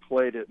how they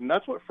played it, and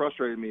that's what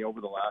frustrated me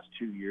over the last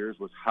 2 years,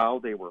 was how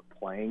they were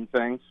playing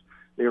things.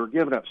 They were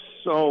giving up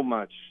so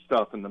much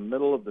stuff in the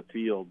middle of the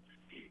field,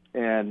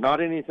 and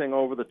not anything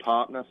over the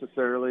top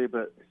necessarily,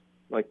 but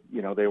like,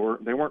 they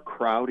weren't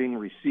crowding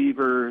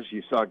receivers.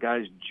 You saw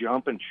guys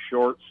jumping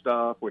short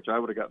stuff, which I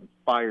would have gotten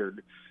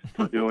fired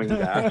for doing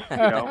that.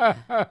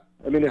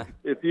 I mean,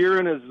 if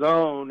you're in a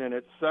zone and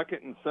it's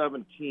 2nd and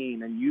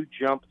 17 and you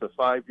jump the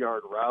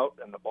 5-yard route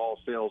and the ball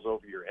sails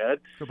over your head,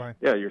 goodbye.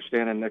 Yeah, you're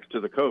standing next to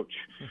the coach.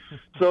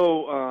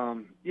 So,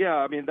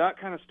 I mean, that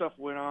kind of stuff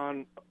went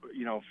on,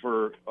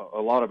 for a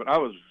lot of it. I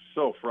was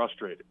so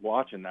frustrated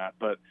watching that,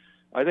 but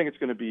I think it's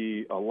going to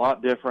be a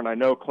lot different. I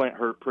know Clint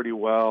Hurt pretty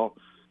well.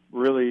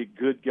 Really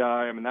good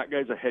guy. I mean, that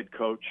guy's a head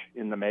coach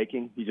in the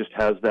making. He just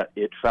has that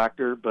it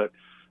factor. But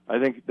I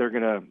think they're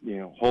going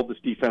to, hold this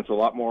defense a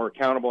lot more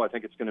accountable. I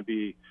think it's going to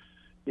be,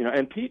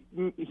 and Pete,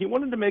 he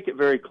wanted to make it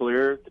very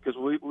clear, because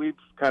we've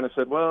kind of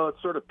said, well,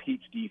 it's sort of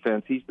Pete's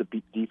defense. He's the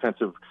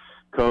defensive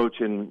coach.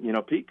 And,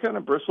 Pete kind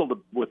of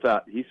bristled with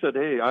that. He said,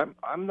 hey,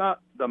 I'm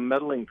not the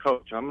meddling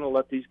coach. I'm going to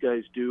let these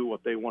guys do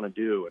what they want to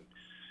do.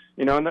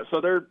 And, so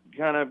they're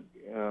kind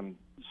of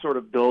sort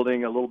of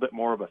building a little bit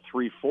more of a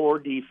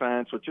 3-4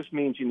 defense, which just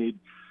means you need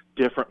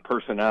different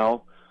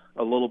personnel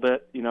a little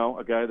bit,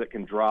 a guy that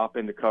can drop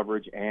into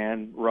coverage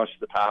and rush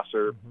the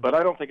passer. Mm-hmm. But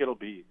I don't think it'll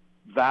be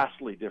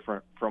vastly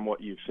different from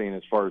what you've seen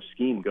as far as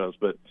scheme goes.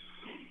 But,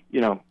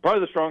 probably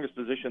the strongest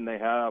position they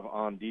have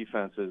on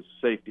defense is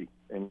safety.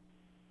 And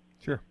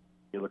sure,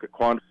 you look at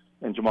Quan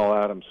and Jamal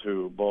Adams,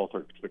 who both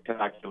are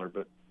spectacular.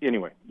 But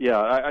anyway,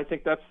 I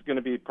think that's going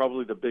to be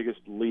probably the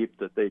biggest leap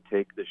that they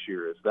take this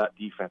year, is that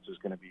defense is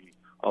going to be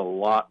a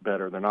lot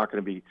better. They're not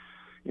going to be,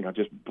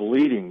 just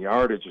bleeding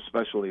yardage,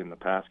 especially in the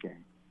pass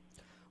game.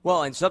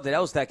 Well, and something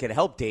else that could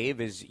help, Dave,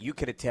 is you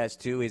could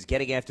attest to, is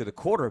getting after the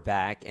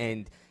quarterback.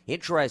 And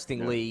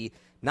interestingly,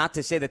 not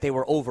to say that they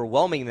were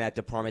overwhelming in that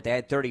department. They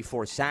had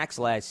 34 sacks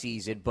last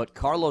season, but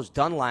Carlos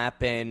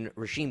Dunlap and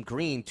Rasheem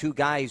Green, 2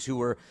 guys who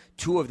were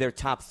 2 of their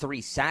top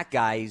 3 sack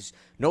guys,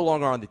 no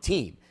longer on the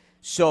team.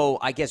 So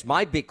I guess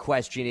my big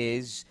question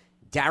is,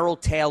 Darrell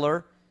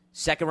Taylor,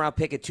 second-round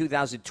pick in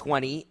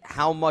 2020,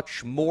 how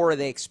much more are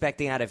they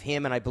expecting out of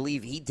him? And I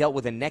believe he dealt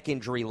with a neck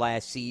injury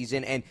last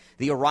season. And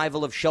the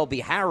arrival of Shelby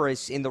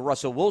Harris in the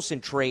Russell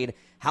Wilson trade,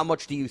 how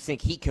much do you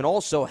think he can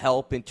also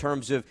help in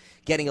terms of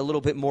getting a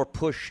little bit more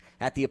push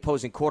at the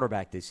opposing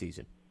quarterback this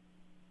season?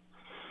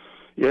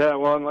 Yeah,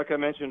 well, and like I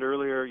mentioned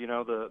earlier,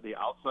 the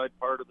outside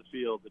part of the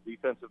field, the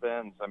defensive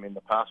ends, I mean,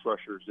 the pass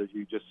rushers, as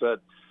you just said.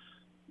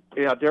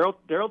 Yeah,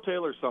 Darrell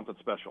Taylor's something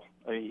special.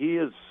 I mean, he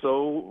is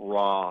so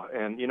raw.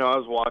 And, I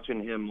was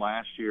watching him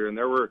last year, and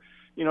there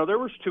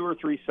was 2 or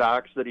 3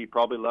 sacks that he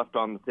probably left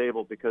on the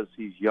table because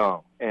he's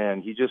young.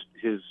 And he just,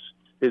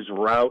 his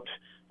route,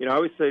 I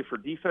always say for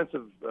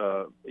defensive,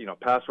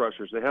 pass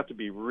rushers, they have to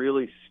be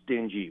really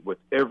stingy with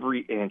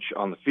every inch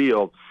on the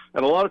field.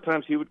 And a lot of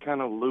times he would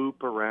kind of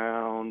loop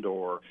around,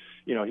 or,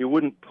 he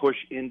wouldn't push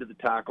into the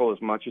tackle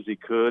as much as he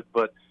could,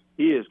 but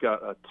he has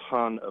got a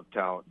ton of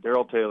talent.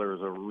 Darrell Taylor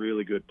is a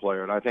really good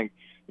player, and I think,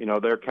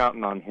 they're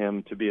counting on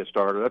him to be a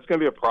starter. That's going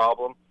to be a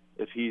problem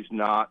if he's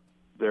not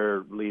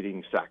their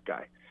leading sack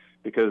guy,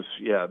 because,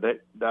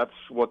 that's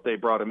what they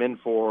brought him in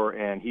for,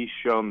 and he's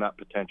shown that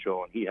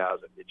potential, and he has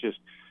it. It's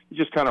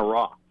just kind of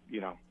raw,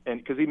 and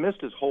because he missed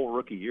his whole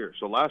rookie year.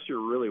 So last year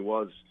really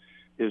was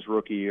his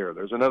rookie year.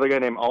 There's another guy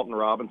named Alton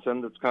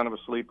Robinson that's kind of a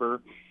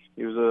sleeper.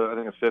 He was, I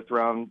think, a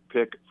 5th-round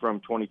pick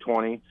from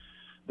 2020.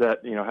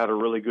 That, had a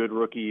really good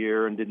rookie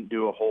year and didn't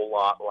do a whole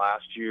lot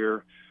last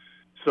year.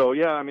 So,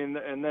 I mean,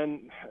 and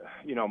then,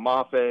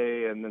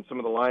 Mafe and then some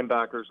of the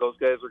linebackers, those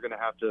guys are going to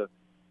have to,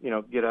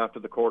 get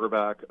after the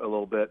quarterback a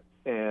little bit.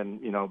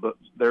 And,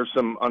 there's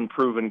some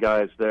unproven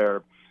guys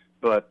there.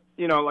 But,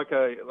 like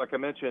I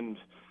mentioned,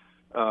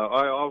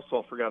 I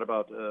also forgot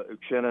about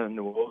Uchenna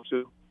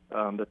Nwosu.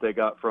 that they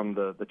got from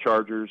the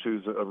Chargers,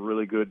 who's a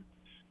really good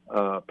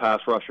pass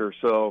rusher.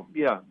 So,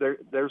 yeah,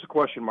 there's a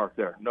question mark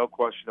there. No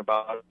question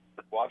about it.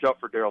 Watch out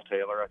for Darrell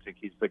Taylor. I think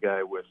he's the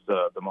guy with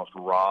the most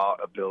raw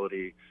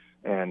ability,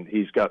 and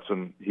he's got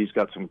some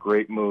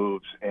great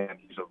moves, and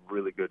he's a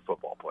really good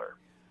football player.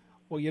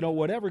 Well,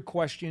 whatever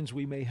questions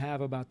we may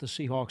have about the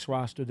Seahawks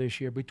roster this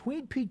year,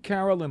 between Pete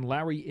Carroll and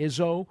Larry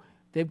Izzo,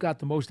 they've got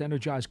the most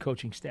energized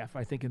coaching staff,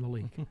 I think, in the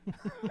league.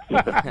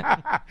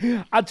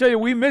 I'll tell you,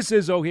 we miss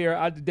Izzo here,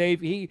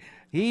 Dave.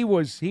 He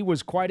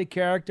was quite a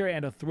character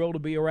and a thrill to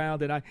be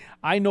around. And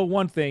I know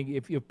one thing: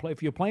 if you're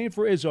playing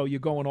for Izzo, you're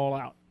going all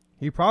out.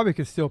 He probably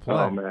could still play.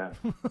 Oh man,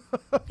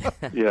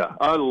 yeah,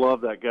 I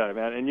love that guy,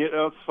 man. And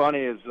what's funny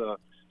is,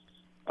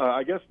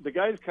 I guess the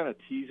guys kind of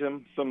tease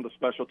him, some of the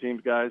special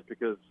teams guys,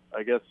 because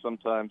I guess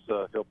sometimes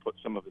he'll put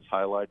some of his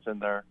highlights in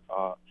there.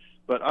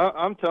 But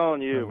I'm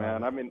telling you,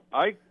 man, I mean,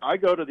 I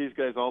go to these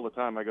guys all the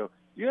time. I go,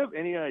 do you have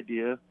any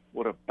idea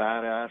what a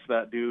badass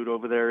that dude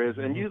over there is?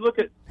 And you look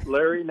at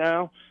Larry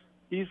now,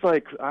 he's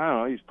like, I don't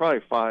know, he's probably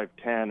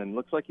 5'10", and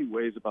looks like he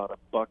weighs about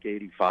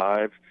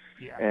 $185.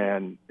 Yeah.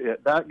 And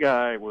that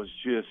guy was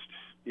just,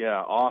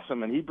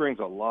 awesome. And he brings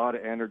a lot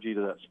of energy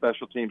to that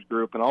special teams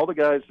group. And all the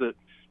guys that,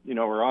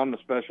 are on the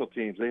special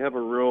teams, they have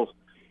a real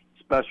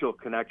special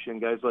connection.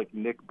 Guys like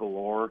Nick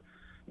Bellore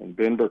and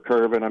Ben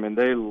Burkervin, I mean,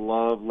 they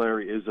love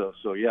Larry Izzo.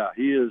 So, yeah,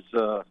 he is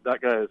that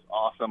guy is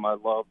awesome. I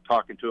love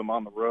talking to him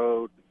on the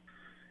road.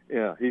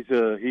 Yeah, he's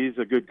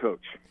a good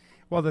coach.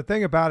 Well, the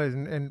thing about it,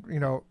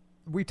 and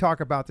we talk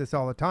about this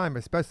all the time,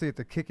 especially at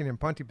the kicking and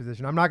punting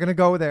position. I'm not going to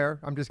go there.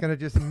 I'm just going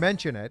to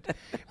mention it.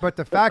 But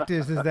the fact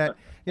is that,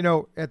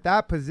 at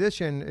that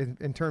position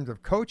in terms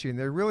of coaching,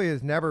 there really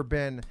has never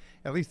been,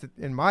 at least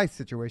in my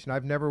situation,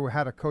 I've never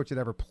had a coach that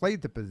ever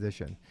played the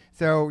position.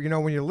 So,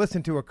 when you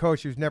listen to a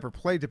coach who's never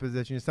played the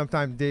position,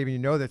 sometimes, Dave,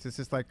 this, it's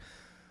just like,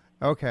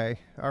 okay,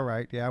 all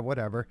right, yeah,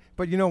 whatever.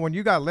 But, when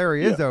you got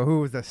Larry Izzo, who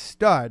was a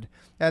stud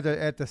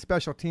at the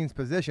special teams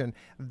position,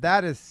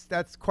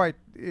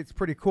 it's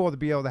pretty cool to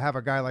be able to have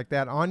a guy like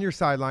that on your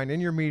sideline,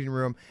 in your meeting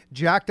room,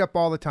 jacked up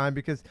all the time,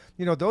 because,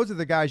 those are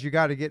the guys you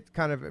got to get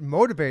kind of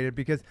motivated,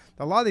 because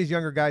a lot of these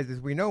younger guys, as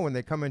we know, when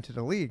they come into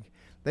the league,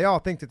 they all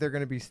think that they're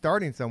going to be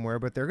starting somewhere,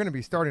 but they're going to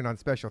be starting on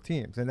special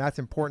teams. And that's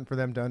important for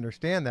them to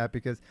understand that,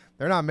 because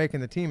they're not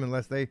making the team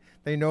unless they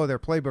know their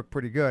playbook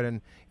pretty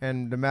good.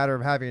 And the matter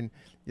of having,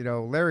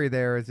 Larry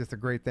there is just a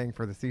great thing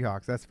for the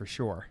Seahawks. That's for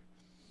sure.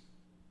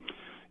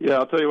 Yeah,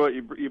 I'll tell you what,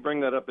 you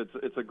bring that up.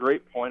 It's a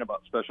great point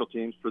about special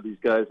teams for these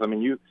guys. I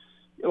mean,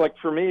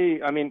 for me,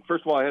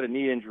 first of all, I had a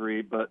knee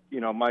injury, but,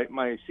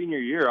 my senior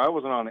year, I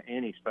wasn't on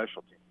any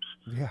special teams.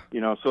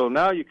 Yeah. So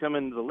now you come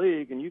into the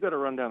league and you got to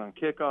run down on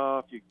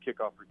kickoff, you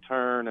kickoff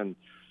return, and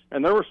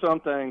there were some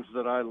things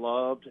that I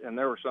loved and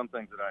there were some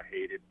things that I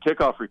hated.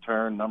 Kickoff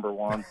return, number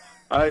one.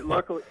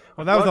 Luckily,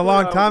 well, that was a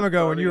long time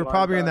ago when you were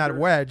probably in that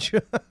wedge.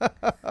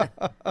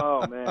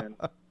 Oh man.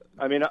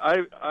 I mean,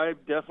 I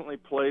definitely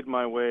played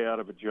my way out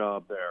of a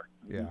job there.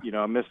 Yeah.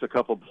 I missed a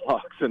couple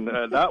blocks, and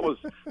that was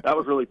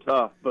really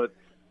tough. But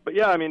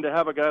yeah, I mean, to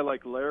have a guy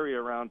like Larry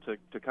around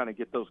to kind of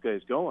get those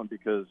guys going,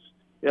 because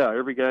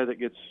every guy that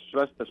gets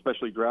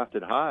especially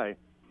drafted high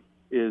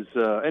is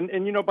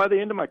and by the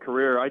end of my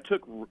career, I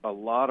took a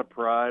lot of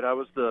pride. I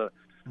was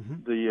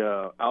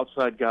the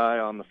outside guy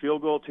on the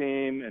field goal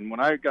team, and when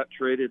I got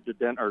traded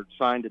to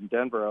signed in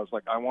Denver, I was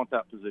like, I want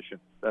that position.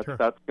 That's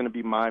going to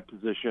be my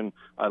position.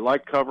 I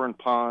like covering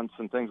punts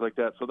and things like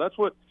that. So that's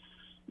what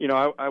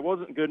I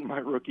wasn't good in my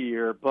rookie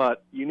year,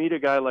 but you need a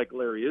guy like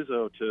Larry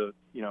Izzo to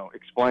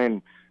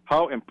explain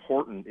how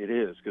important it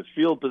is, because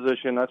field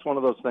position, that's one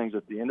of those things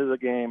at the end of the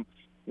game.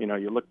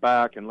 You look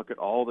back and look at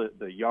all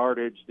the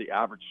yardage, the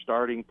average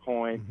starting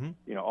point,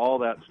 all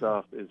that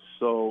stuff is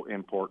so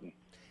important.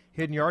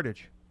 Hidden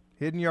yardage.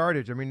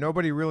 I mean,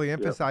 nobody really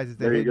emphasizes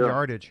the hidden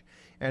yardage.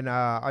 And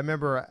I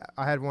remember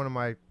I had one of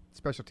my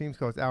special teams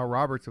coaches, Al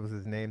Roberts was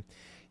his name.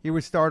 He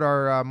would start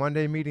our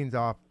Monday meetings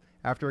off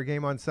after a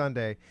game on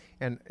Sunday,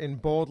 and in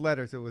bold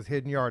letters it was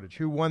hidden yardage.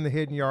 Who won the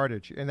hidden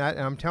yardage? And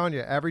I'm telling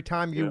you, every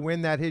time you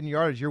win that hidden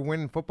yardage, you're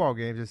winning football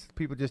games.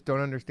 People just don't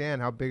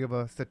understand how big of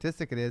a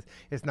statistic it is.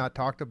 It's not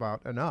talked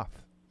about enough.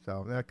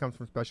 So that comes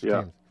from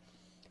special teams.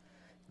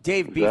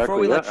 Dave, before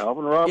we let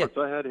Alvin Roberts,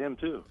 I had him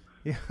too.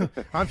 Yeah,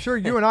 I'm sure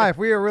you and I, if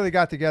we really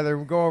got together,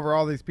 we'd go over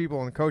all these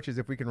people and coaches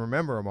if we can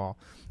remember them all.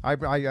 I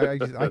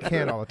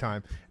can't all the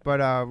time,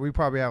 but we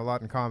probably have a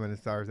lot in common as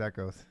far as that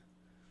goes.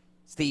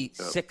 It's the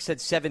 6 and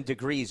 7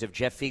 degrees of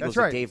Jeff Feagles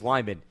right. and Dave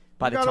Lyman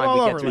by the time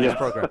we get through this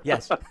program.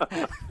 Yes.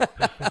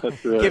 That's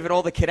right. Given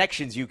all the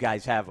connections you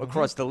guys have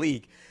across the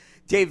league.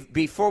 Dave,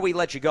 before we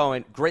let you go,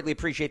 and greatly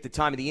appreciate the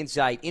time and the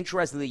insight,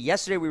 interestingly,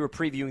 yesterday we were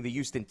previewing the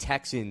Houston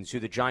Texans, who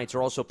the Giants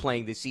are also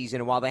playing this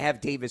season, and while they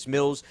have Davis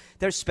Mills,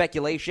 there's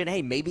speculation,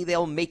 hey, maybe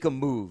they'll make a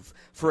move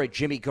for a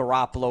Jimmy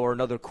Garoppolo or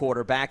another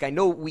quarterback. I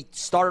know we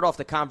started off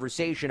the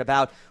conversation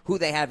about who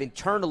they have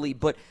internally,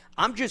 but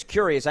I'm just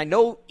curious. I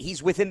know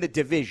he's within the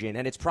division,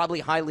 and it's probably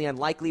highly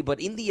unlikely,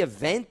 but in the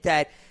event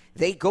that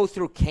they go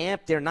through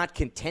camp, they're not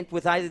content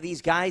with either of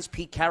these guys.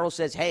 Pete Carroll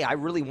says, hey, I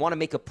really want to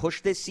make a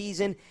push this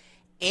season.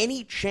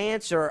 Any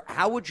chance, or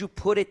how would you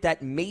put it,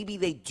 that maybe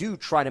they do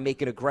try to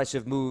make an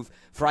aggressive move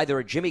for either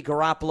a Jimmy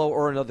Garoppolo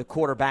or another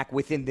quarterback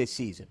within this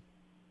season?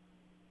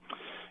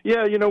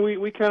 Yeah,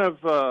 we kind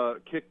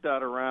of kicked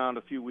that around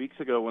a few weeks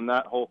ago when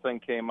that whole thing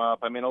came up.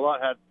 I mean, a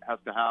lot has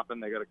to happen.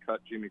 They got to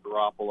cut Jimmy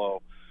Garoppolo.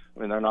 I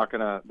mean, they're not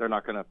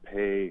gonna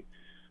pay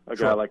a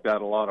guy like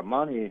that a lot of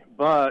money.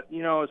 But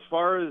as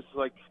far as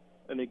like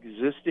an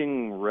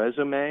existing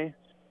resume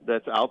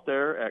that's out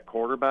there at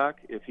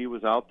quarterback, if he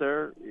was out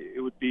there,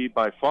 it would be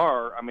by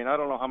far. I mean, I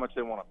don't know how much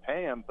they want to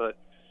pay him, but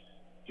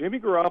Jimmy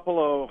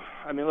Garoppolo,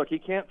 I mean, look, he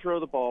can't throw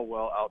the ball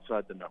well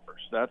outside the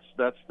numbers.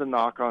 That's the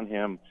knock on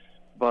him.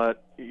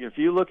 But if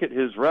you look at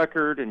his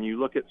record and you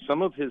look at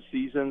some of his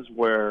seasons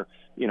where,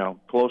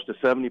 close to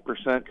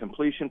 70%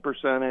 completion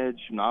percentage,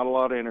 not a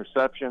lot of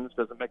interceptions,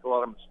 doesn't make a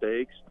lot of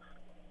mistakes,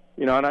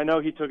 and I know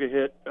he took a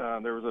hit.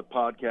 There was a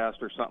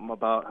podcast or something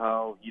about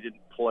how he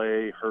didn't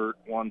play hurt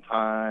one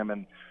time,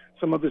 and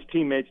some of his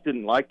teammates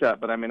didn't like that.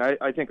 But, I mean,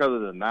 I think other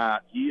than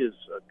that, he is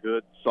a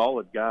good,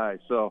 solid guy.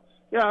 So,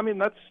 yeah, I mean,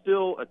 that's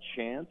still a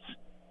chance.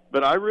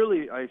 But I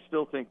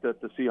still think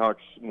that the Seahawks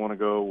want to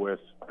go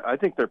with – I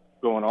think they're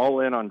going all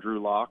in on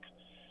Drew Lock.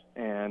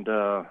 And,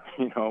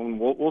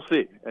 we'll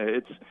see.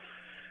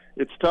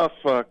 It's tough.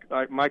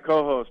 My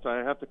co-host, I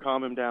have to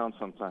calm him down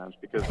sometimes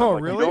because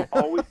really? You don't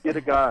always get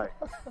a guy.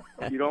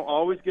 You don't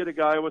always get a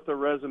guy with a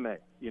resume,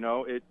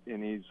 and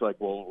he's like,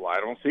 well, I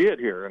don't see it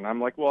here. And I'm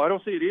like, well, I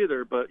don't see it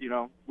either. But,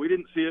 we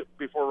didn't see it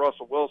before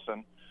Russell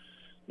Wilson.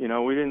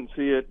 We didn't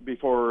see it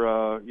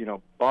before,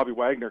 Bobby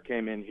Wagner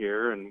came in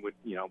here and,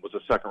 was a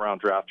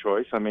second-round draft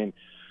choice. I mean,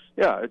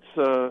 yeah,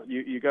 it's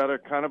you got a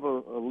kind of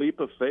a leap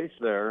of faith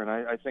there, and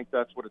I think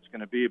that's what it's going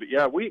to be. But,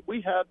 yeah,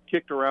 we had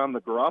kicked around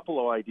the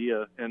Garoppolo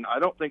idea, and I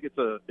don't think it's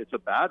a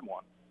bad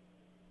one.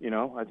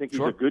 I think he's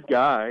a good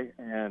guy,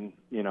 and,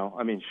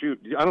 I mean, shoot,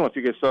 I don't know if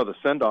you guys saw the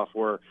send-off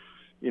where,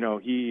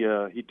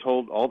 he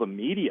told all the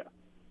media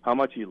how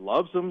much he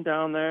loves them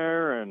down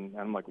there, and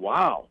I'm like,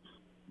 wow.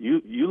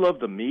 You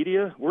love the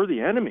media? We're the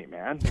enemy,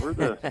 man. We're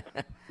the,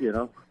 I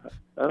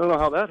don't know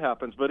how that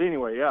happens. But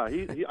anyway, yeah,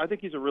 I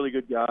think he's a really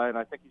good guy, and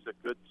I think he's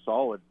a good,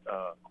 solid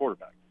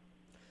quarterback.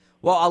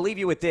 Well, I'll leave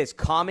you with this.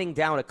 Calming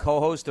down a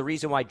co-host, the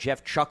reason why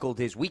Jeff chuckled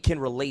is we can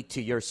relate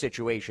to your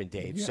situation,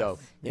 Dave. Yes. So,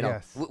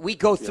 we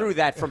go through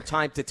that from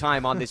time to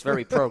time on this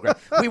very program.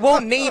 We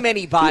won't name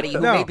anybody who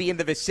may be in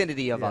the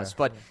vicinity of us,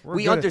 but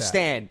we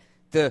understand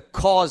the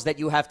cause that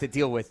you have to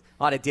deal with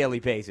on a daily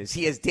basis.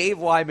 He is Dave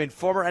Wyman,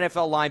 former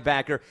NFL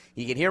linebacker.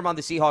 You can hear him on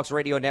the Seahawks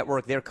Radio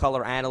Network, their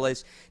color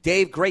analyst.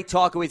 Dave, great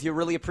talking with you.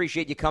 Really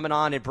appreciate you coming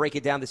on and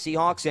breaking down the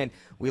Seahawks, and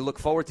we look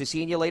forward to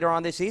seeing you later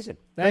on this season.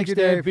 Thank you,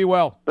 Dave. Be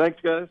well. Thanks,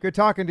 guys. Good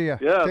talking to you.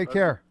 Yeah, Take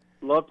care.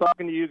 Love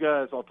talking to you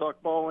guys. I'll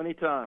talk ball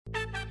anytime.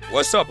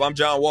 What's up? I'm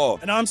John Wall.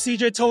 And I'm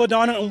CJ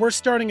Toledano, and we're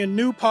starting a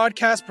new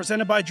podcast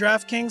presented by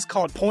DraftKings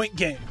called Point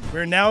Game.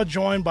 We're now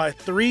joined by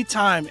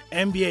three-time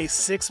NBA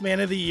Sixth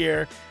Man of the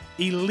Year,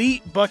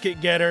 elite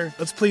bucket getter.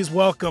 Let's please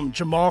welcome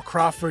Jamal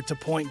Crawford to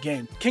Point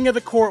Game. King of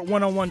the Court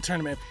one-on-one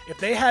tournament. If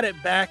they had it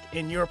back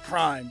in your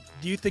prime,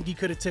 do you think you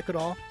could have took it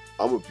all?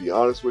 I'm going to be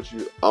honest with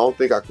you. I don't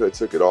think I could have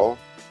took it all,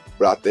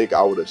 but I think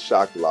I would have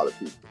shocked a lot of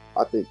people.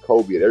 I think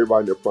Kobe and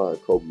everybody in their prime,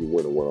 Kobe would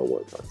win a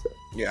one-on-one contest.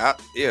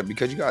 Yeah,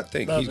 because you got to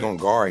think he's going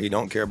to guard. He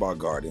don't care about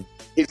guarding.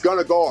 He's going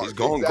to guard. He's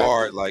going to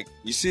guard. Like,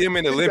 you see him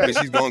in the Olympics,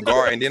 he's going to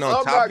guard. And then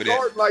on top of that. I'm not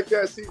guarding like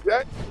that,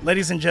 CJ.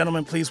 Ladies and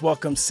gentlemen, please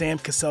welcome Sam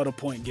Cassell to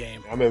Point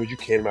Game. I remember you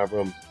came to my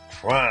room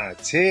crying,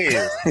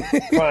 tears.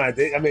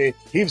 Crying. I mean,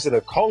 he was in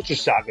a culture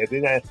shock. And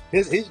then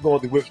he's going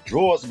through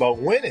withdrawals about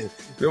winning.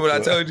 Remember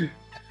what I told you?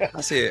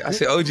 I said,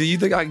 OG, you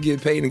think I can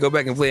get paid and go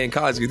back and play in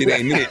college because it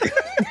ain't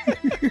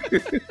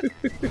it?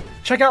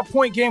 Check out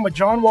Point Game with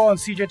John Wall and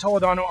CJ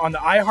Toledano on the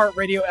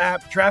iHeartRadio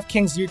app,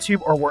 DraftKings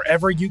YouTube, or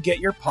wherever you get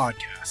your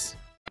podcasts.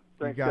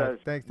 Thanks, guys.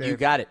 Thanks, Dave. You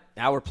got it.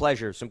 Our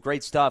pleasure. Some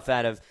great stuff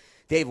out of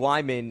Dave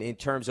Wyman in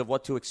terms of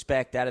what to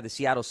expect out of the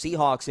Seattle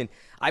Seahawks. And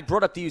I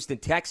brought up the Houston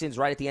Texans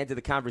right at the end of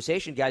the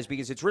conversation, guys,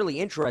 because it's really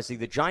interesting.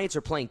 The Giants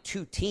are playing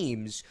two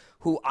teams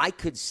who I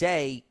could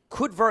say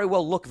could very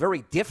well look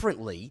very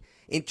differently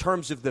in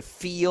terms of the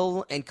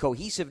feel and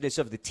cohesiveness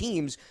of the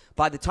teams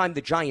by the time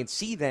the Giants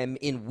see them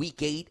in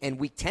Week 8 and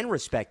Week 10,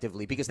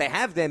 respectively, because they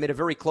have them in a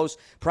very close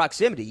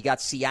proximity. You got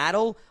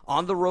Seattle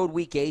on the road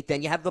Week 8,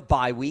 then you have the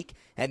bye week,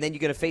 and then you're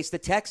going to face the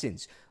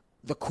Texans.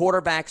 The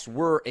quarterbacks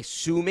we're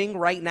assuming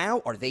right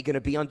now, are they going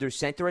to be under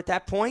center at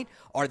that point?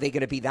 Are they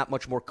going to be that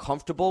much more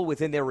comfortable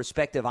within their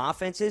respective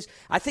offenses?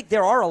 I think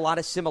there are a lot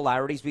of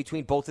similarities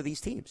between both of these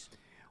teams.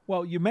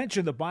 Well, you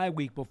mentioned the bye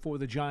week before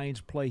the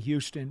Giants play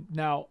Houston.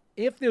 Now,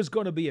 if there's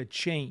going to be a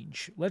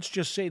change, let's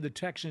just say the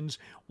Texans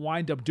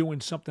wind up doing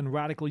something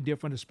radically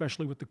different,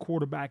 especially with the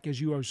quarterback, as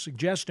you are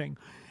suggesting,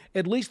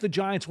 at least the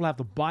Giants will have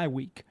the bye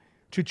week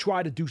to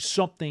try to do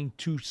something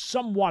to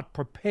somewhat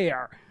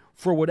prepare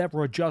for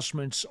whatever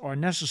adjustments are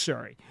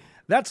necessary.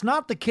 That's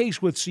not the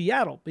case with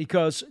Seattle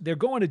because they're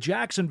going to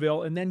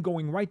Jacksonville and then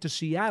going right to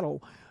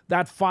Seattle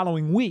that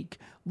following week.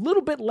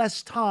 Little bit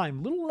less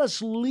time, little less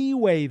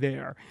leeway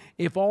there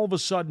if all of a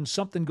sudden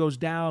something goes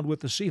down with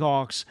the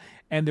Seahawks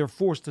and they're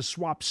forced to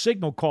swap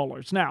signal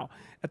callers. Now,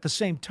 at the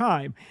same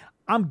time,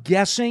 I'm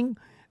guessing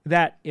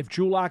that if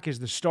Drew Lock is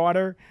the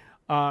starter,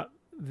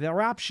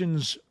 their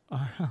options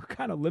are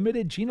kind of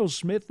limited. Geno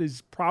Smith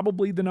is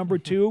probably the number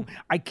 2.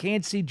 I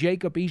can't see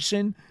Jacob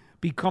Eason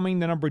becoming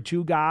the number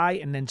 2 guy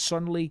and then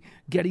suddenly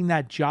getting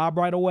that job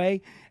right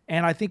away.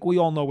 And I think we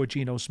all know what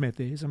Geno Smith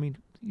is. I mean,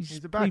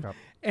 he's a backup.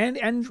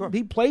 And Sure.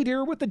 he played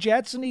here with the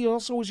Jets, and he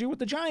also was here with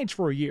the Giants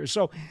for a year.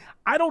 So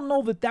I don't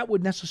know that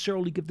would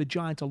necessarily give the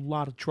Giants a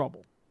lot of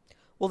trouble.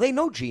 Well, they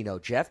know Geno,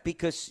 Jeff,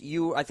 because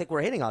I think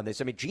we're hitting on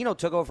this. I mean, Geno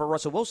took over for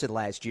Russell Wilson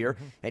last year,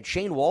 and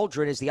Shane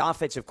Waldron is the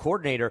offensive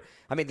coordinator.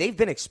 I mean, they've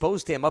been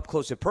exposed to him up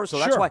close and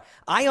personal. That's why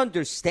I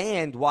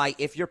understand why,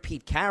 if you're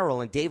Pete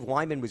Carroll, and Dave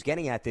Wyman was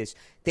getting at this,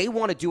 they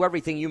want to do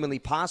everything humanly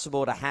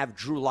possible to have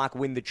Drew Lock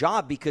win the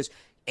job because,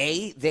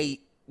 A, they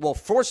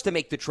forced to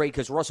make the trade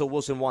because Russell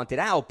Wilson wanted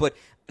out, but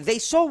they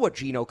saw what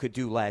Geno could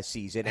do last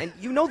season, and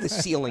you know the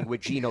ceiling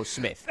with Geno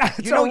Smith. That's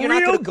you know, a you're not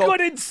real gonna go...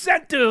 good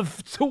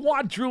incentive to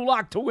want Drew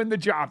Lock to win the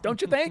job,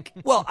 don't you think?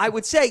 Well, I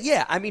would say,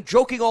 yeah. I mean,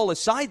 joking all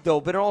aside,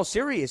 though, but in all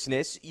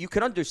seriousness, you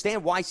can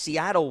understand why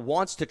Seattle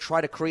wants to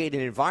try to create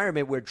an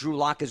environment where Drew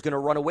Lock is going to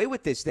run away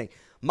with this thing.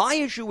 My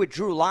issue with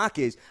Drew Lock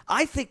is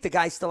I think the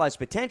guy still has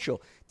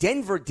potential.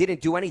 Denver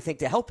didn't do anything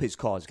to help his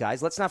cause,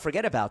 guys. Let's not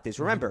forget about this.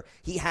 Remember,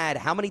 he had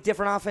how many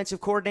different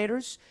offensive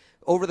coordinators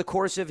over the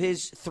course of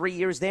his 3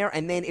 years there?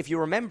 And then, if you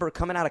remember,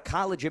 coming out of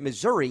college at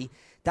Missouri,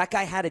 that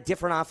guy had a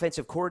different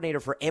offensive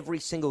coordinator for every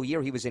single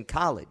year he was in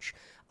college.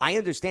 I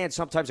understand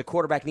sometimes a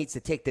quarterback needs to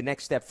take the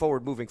next step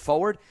forward moving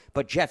forward,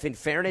 but Jeff, in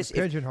fairness,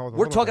 if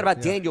we're talking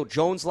about Daniel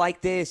Jones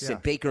like this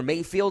and Baker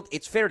Mayfield,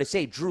 it's fair to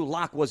say Drew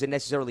Lock wasn't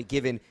necessarily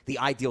given the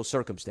ideal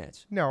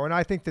circumstance. No, and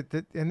I think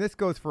that, and this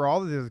goes for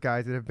all of those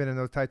guys that have been in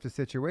those types of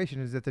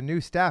situations, is that the new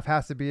staff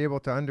has to be able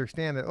to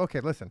understand that,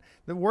 okay, listen,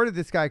 where did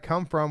this guy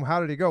come from? How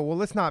did he go? Well,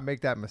 let's not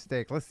make that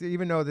mistake. Let's,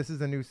 even though this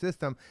is a new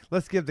system,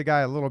 let's give the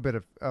guy a little bit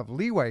of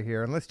leeway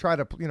here, and let's try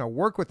to,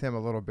 work with him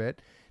a little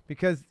bit,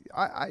 because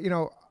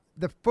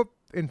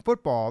in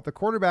football, the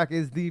quarterback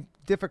is the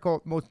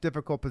most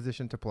difficult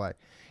position to play.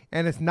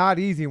 And it's not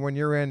easy when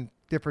you're in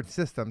different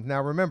systems.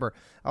 Now, remember,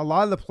 a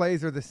lot of the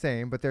plays are the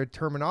same, but their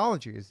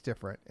terminology is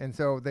different. And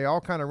so they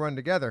all kind of run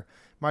together.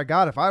 My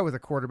God, if I was a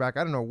quarterback,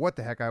 I don't know what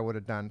the heck I would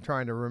have done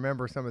trying to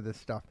remember some of this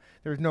stuff.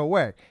 There's no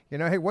way.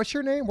 Hey, what's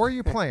your name? Where are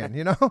you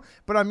playing?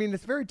 But, I mean,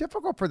 it's very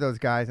difficult for those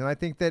guys. And I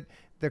think that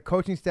the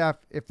coaching staff,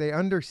 if they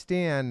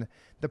understand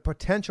the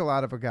potential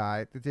out of a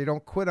guy, that they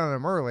don't quit on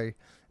him early,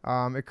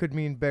 it could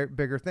mean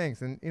bigger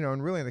things. And,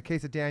 and really in the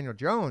case of Daniel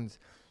Jones,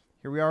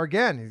 here we are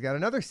again. He's got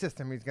another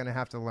system he's going to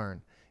have to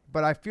learn.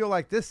 But I feel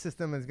like this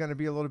system is going to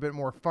be a little bit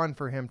more fun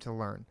for him to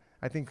learn.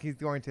 I think he's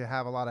going to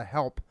have a lot of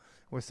help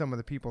with some of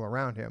the people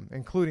around him,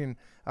 including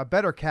a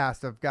better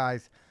cast of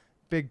guys,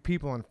 big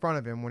people in front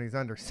of him when he's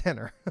under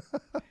center.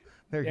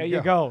 There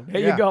you go.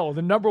 There you go.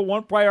 The number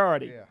one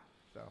priority. Yeah.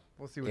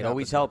 We'll see what it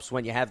always helps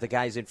when you have the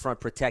guys in front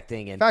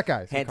protecting and fat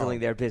guys,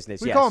 handling their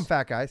business. We call them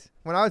fat guys.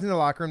 When I was in the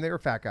locker room, they were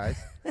fat guys.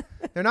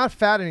 They're not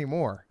fat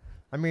anymore.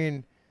 I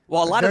mean,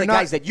 well, a lot of the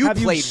guys that you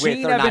played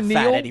with are not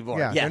fat anymore.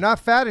 Yeah, they're not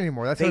fat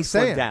anymore. That's what I'm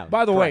saying. Down.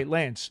 By the way,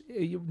 Lance,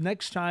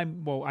 next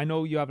time, I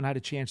know you haven't had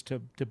a chance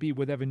to be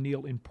with Evan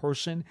Neal in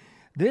person.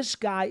 This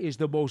guy is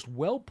the most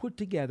well put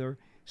together,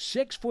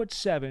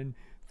 6'7",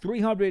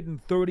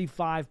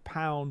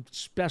 335-pound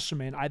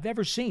specimen I've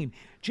ever seen.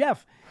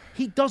 Jeff,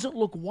 he doesn't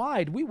look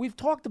wide. We've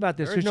talked about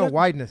this. There's no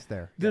wideness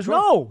there.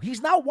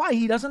 He's not wide.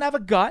 He doesn't have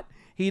a gut.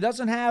 He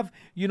doesn't have,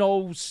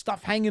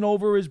 stuff hanging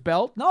over his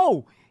belt.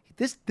 No,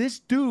 this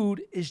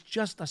dude is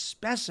just a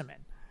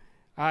specimen.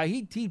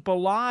 He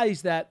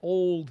belies that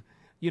old,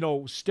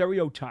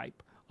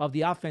 stereotype of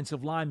the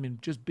offensive lineman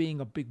just being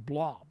a big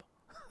blob.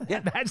 Yeah,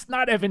 that's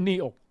not Evan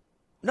Neal.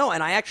 No,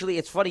 and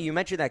it's funny you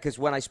mentioned that because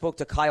when I spoke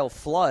to Kyle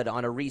Flood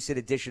on a recent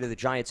edition of the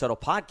Giants Huddle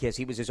podcast,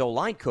 he was his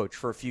O-line coach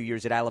for a few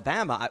years at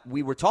Alabama.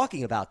 We were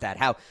talking about that,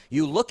 how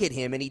you look at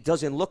him and he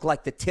doesn't look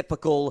like the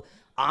typical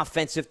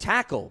offensive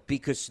tackle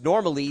because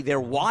normally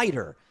they're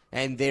wider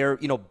and they're,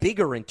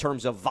 bigger in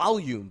terms of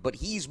volume, but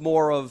he's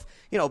more of,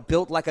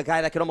 built like a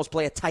guy that could almost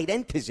play a tight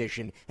end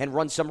position and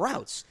run some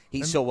routes.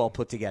 He's so well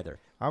put together.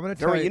 I'm going to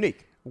tell you, very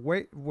unique.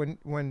 Wait,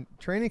 when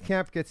training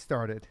camp gets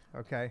started,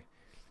 okay,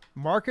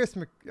 Marcus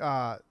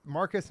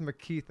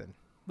McKeithen.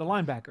 The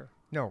linebacker.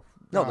 No,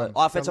 the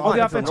offensive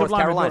lineman from North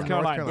Carolina. North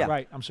Carolina.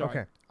 Right, I'm sorry.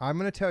 Okay, I'm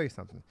going to tell you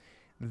something.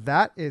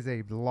 That is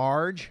a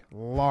large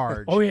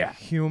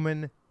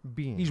human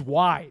being. He's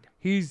wide.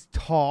 He's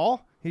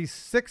tall. He's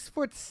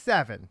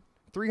 6'7",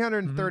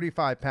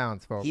 335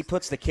 pounds, folks. He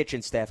puts the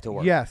kitchen staff to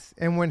work. Yes,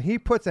 and when he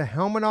puts a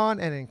helmet on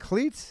and in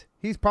cleats,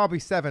 he's probably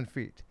 7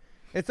 feet.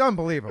 It's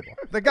unbelievable.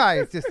 The guy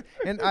is just,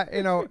 and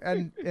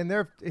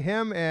they're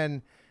him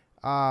and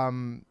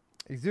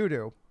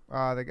Ezeudu,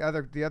 the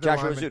other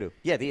Joshua Ezeudu.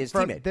 Yeah, his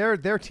teammate.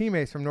 They're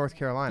teammates from North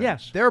Carolina.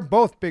 Yes, they're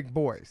both big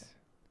boys,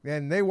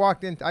 and they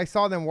walked in. I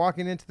saw them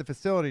walking into the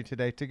facility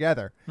today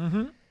together.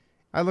 Mm-hmm.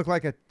 I look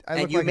like a. And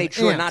look you like made an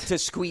sure ant. not to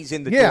squeeze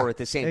in the door at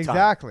the same time.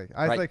 Exactly.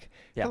 I was Right. like,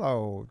 Yeah.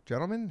 "Hello,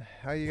 gentlemen.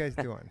 How you guys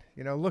doing?"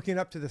 Looking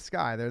up to the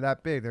sky. They're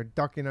that big. They're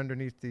ducking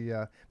underneath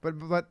the.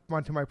 But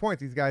on to my point,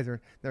 these guys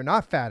they're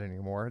not fat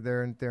anymore.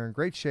 They're in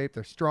great shape.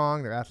 They're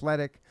strong. They're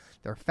athletic.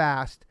 They're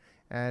fast.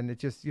 And it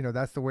just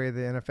that's the way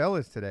the NFL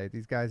is today.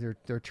 These guys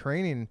they're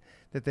training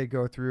that they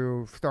go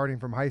through starting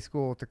from high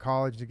school to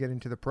college to get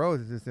into the pros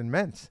is just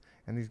immense.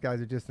 And these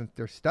guys are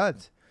they're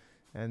studs.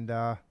 And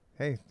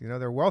hey,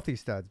 they're wealthy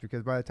studs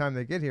because by the time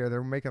they get here,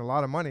 they're making a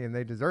lot of money and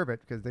they deserve it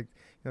because they,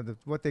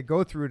 what they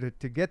go through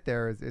to get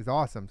there is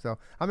awesome. So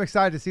I'm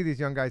excited to see these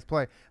young guys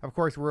play. Of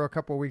course, we're a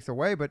couple of weeks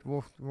away, but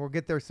we'll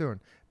get there soon.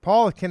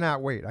 Paul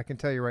cannot wait. I can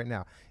tell you right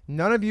now.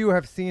 None of you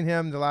have seen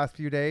him the last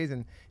few days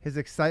and his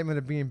excitement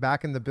of being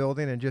back in the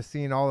building and just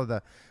seeing all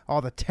the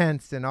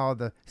tents and all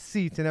the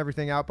seats and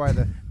everything out by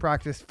the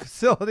practice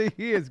facility.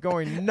 He is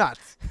going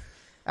nuts.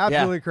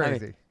 Absolutely crazy. I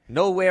mean,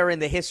 nowhere in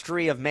the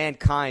history of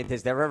mankind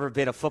has there ever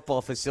been a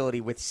football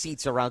facility with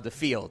seats around the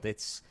field.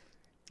 It's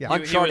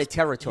uncharted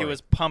territory. He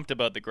was pumped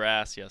about the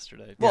grass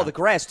yesterday. Well, the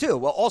grass, too.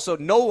 Well, also,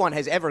 no one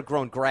has ever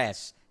grown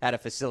grass at a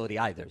facility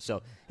either.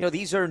 So,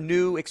 these are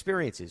new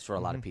experiences for a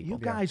lot of people. You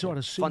guys ought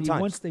to see Fun me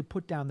times. once they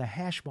put down the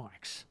hash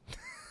marks.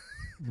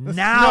 The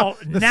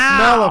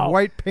smell of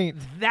white paint.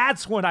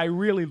 That's when I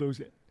really lose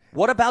it.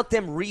 What about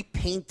them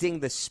repainting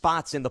the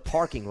spots in the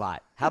parking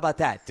lot? How about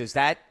that? Does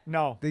that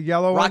No. The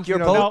yellow rock ones, your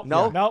boat?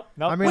 No.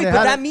 I mean, Wait, they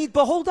but had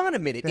but hold on a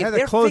minute. They If had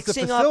they're to close the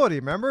fixing facility,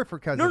 up, remember,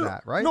 because of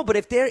that, right? No, but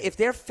if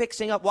they're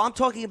fixing up, well, I'm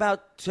talking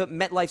about to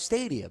MetLife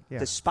Stadium,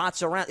 the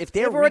spots around. If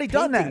they're They've already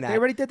done repainting that. They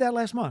already did that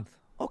last month.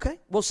 Okay,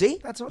 well, see,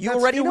 That's you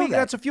already know that.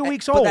 That's a few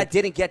weeks But old. that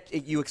didn't get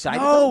you excited.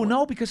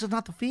 No, because it's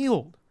not the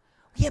field.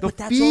 Yeah, The but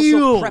that's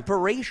field. also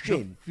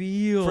preparation. The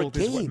field for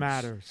is games. what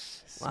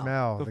matters.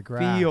 Smell, The the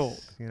grass,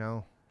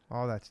 field.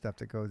 all that stuff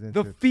that goes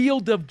into The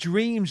field of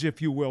dreams,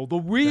 if you will. The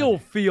real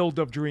field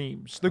of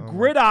dreams. The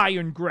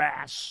gridiron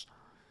grass.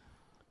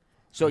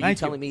 So you're Thank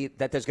telling me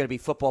that there's going to be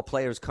football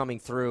players coming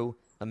through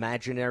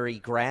imaginary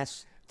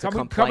grass to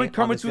Coming coming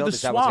through field? the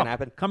Is that what's swamp. going to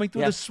happen? Coming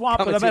through the swamp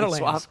coming of the through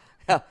Meadowlands.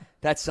 swamp.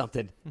 That's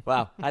something.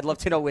 Wow. I'd love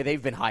to know where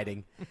they've been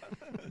hiding.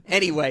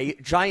 Anyway,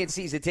 Giants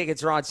season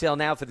tickets are on sale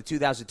now for the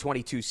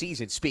 2022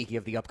 season, speaking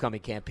of the upcoming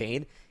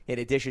campaign. In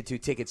addition to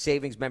ticket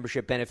savings,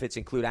 membership benefits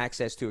include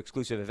access to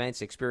exclusive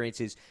events,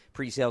 experiences,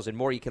 pre-sales, and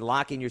more. You can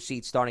lock in your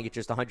seats starting at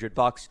just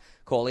 $100.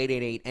 Call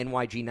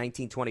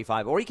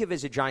 888-NYG-1925, or you can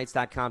visit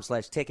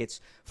Giants.com/tickets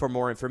for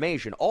more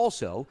information.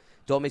 Also,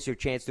 don't miss your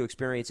chance to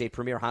experience a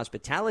premier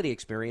hospitality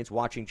experience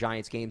watching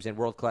Giants games and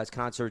world-class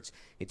concerts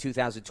in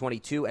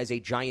 2022 as a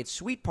Giants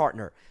suite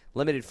partner.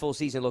 Limited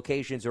full-season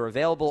locations are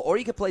available, or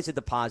you can place a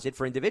deposit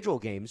for individual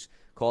games.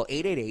 Call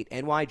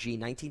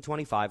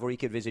 888-NYG-1925, or you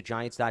can visit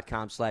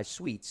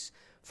Giants.com/suites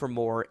for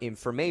more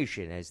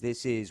information. As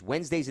this is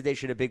Wednesday's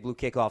edition of Big Blue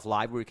Kickoff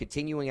Live, we're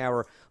continuing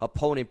our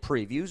opponent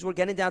previews. We're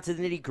getting down to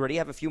the nitty-gritty. I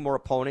have a few more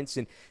opponents,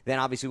 and then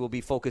obviously we'll be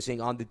focusing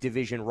on the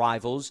division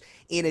rivals.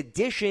 In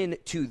addition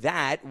to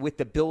that, with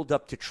the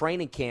build-up to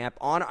training camp,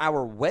 on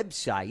our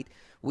website,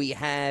 we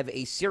have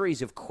a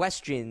series of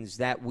questions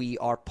that we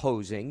are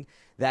posing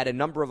that a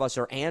number of us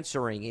are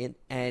answering in,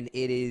 and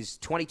it is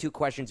 22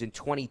 questions in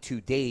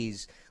 22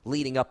 days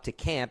leading up to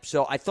camp.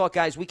 So I thought,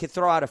 guys, we could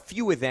throw out a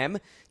few of them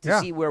to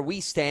see where we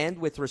stand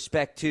with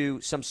respect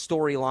to some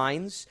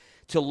storylines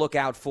to look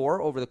out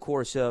for over the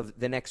course of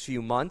the next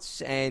few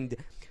months. And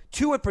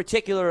two in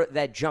particular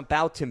that jump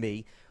out to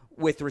me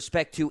with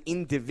respect to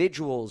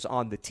individuals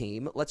on the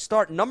team. Let's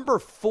start number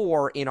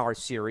 4 in our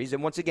series.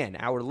 And once again,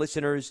 our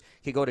listeners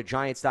can go to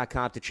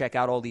Giants.com to check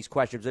out all these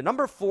questions. And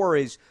number 4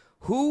 is,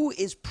 who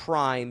is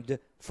primed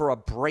for a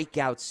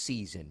breakout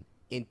season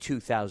in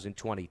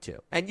 2022?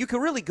 And you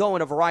can really go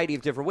in a variety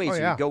of different ways.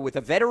 You can go with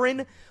a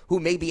veteran who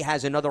maybe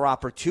has another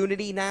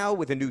opportunity now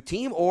with a new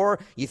team, or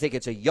you think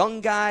it's a young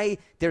guy.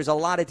 There's a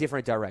lot of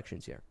different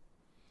directions here.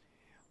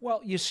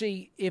 Well, you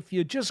see, if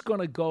you're just going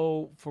to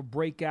go for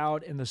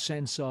breakout in the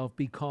sense of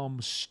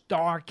become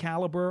star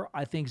caliber,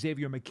 I think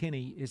Xavier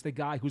McKinney is the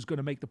guy who's going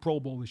to make the Pro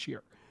Bowl this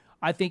year.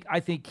 I think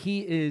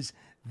he is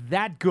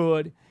that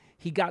good.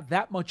 He got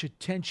that much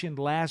attention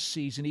last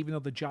season, even though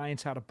the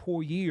Giants had a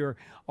poor year.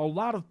 A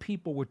lot of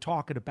people were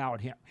talking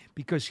about him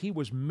because he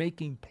was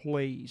making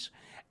plays.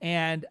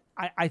 And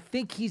I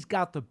think he's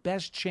got the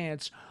best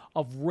chance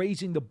of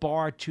raising the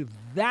bar to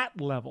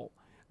that level.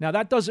 Now,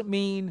 that doesn't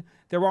mean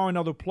there aren't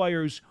other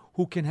players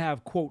who can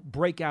have, quote,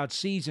 breakout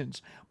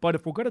seasons. But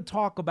if we're going to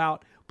talk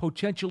about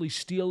potentially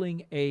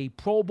stealing a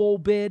Pro Bowl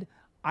bid,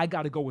 I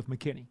got to go with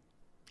McKinney.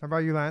 How about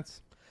you,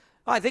 Lance?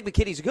 I think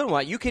McKinney's a good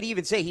one. You could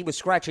even say he was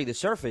scratching the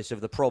surface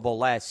of the Pro Bowl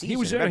last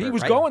season. He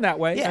was going that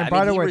way. Yeah, and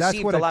by the way, that's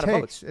received what a it lot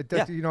takes. of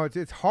votes.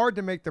 It's hard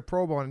to make the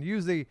Pro Bowl, and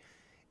usually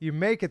you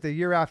make it the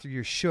year after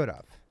you should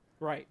have.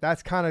 Right.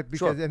 That's kind of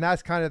because, and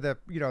that's kind of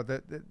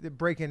the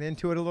breaking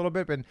into it a little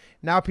bit. But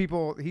now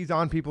he's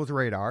on people's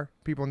radar.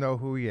 People know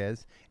who he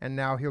is, and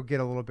now he'll get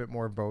a little bit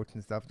more votes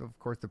and stuff. Of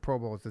course, the Pro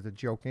Bowl is a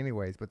joke,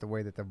 anyways. But the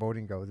way that the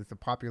voting goes, it's a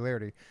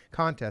popularity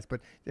contest. But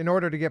in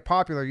order to get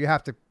popular, you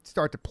have to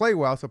start to play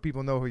well, so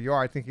people know who you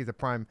are. I think he's a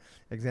prime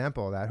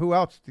example of that. Who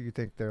else do you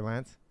think there,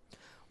 Lance?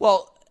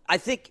 Well, I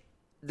think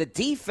the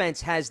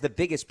defense has the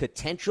biggest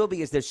potential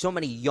because there's so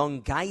many young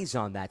guys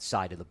on that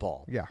side of the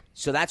ball. Yeah.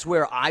 So that's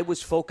where I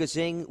was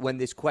focusing when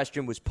this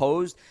question was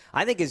posed.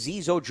 I think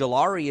Azeez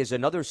Ojulari is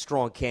another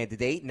strong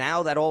candidate.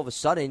 Now that all of a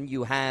sudden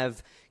you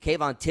have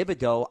Kayvon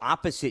Thibodeaux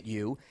opposite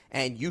you,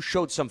 and you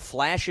showed some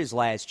flashes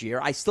last year.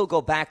 I still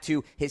go back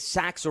to his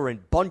sacks are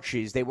in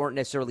bunches. They weren't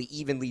necessarily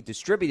evenly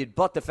distributed,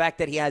 but the fact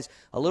that he has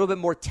a little bit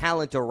more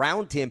talent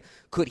around him,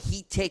 could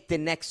he take the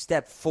next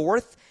step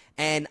forth?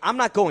 And I'm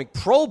not going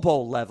Pro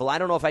Bowl level. I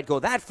don't know if I'd go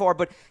that far,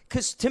 but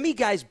because to me,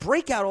 guys,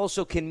 breakout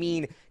also can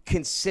mean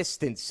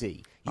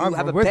consistency. You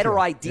have a better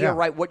idea,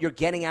 right, what you're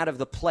getting out of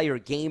the player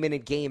game in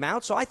and game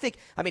out. So I think,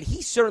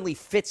 he certainly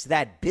fits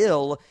that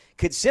bill,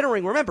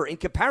 considering, remember, in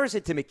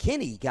comparison to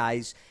McKinney,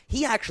 guys,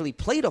 he actually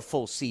played a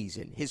full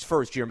season his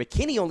first year.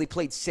 McKinney only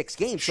played 6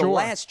 games. Sure. So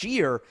last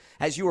year,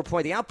 as you were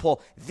pointing out,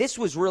 Paul, this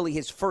was really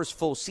his first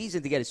full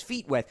season to get his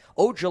feet wet.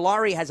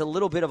 Ojulari has a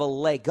little bit of a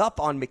leg up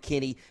on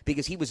McKinney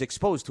because he was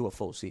exposed to a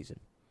full season.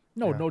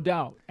 No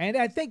doubt. And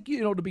I think,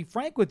 to be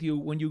frank with you,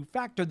 when you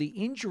factor the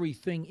injury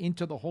thing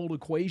into the whole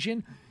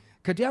equation,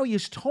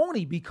 Kadarius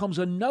Toney becomes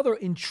another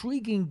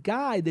intriguing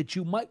guy that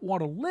you might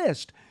want to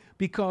list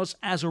because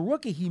as a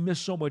rookie, he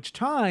missed so much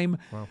time.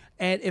 Wow.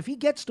 And if he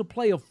gets to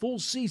play a full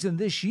season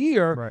this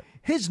year,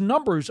 his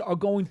numbers are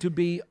going to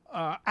be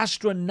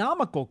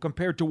astronomical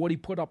compared to what he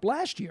put up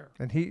last year.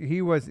 And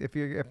he was, if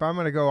I'm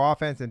going to go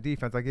offense and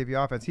defense, I give you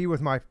offense. He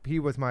was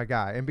my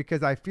guy. And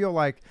because I feel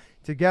like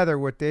together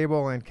with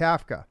Dable and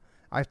Kafka,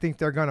 I think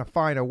they're going to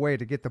find a way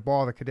to get the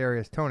ball to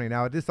Kadarius Toney.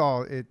 Now,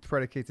 it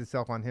predicates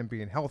itself on him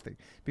being healthy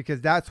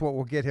because that's what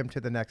will get him to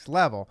the next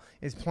level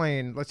is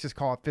playing, let's just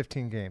call it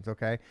 15 games,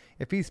 okay?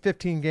 If he's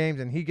 15 games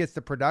and he gets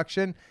the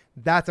production,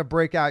 that's a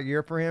breakout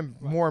year for him,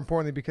 more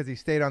importantly because he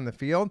stayed on the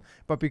field,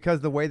 but because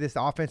the way this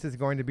offense is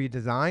going to be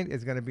designed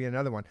is going to be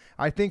another one.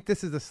 I think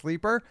this is a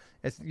sleeper.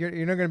 You're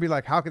not going to be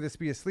like, how could this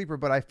be a sleeper?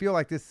 But I feel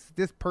like this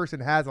person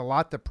has a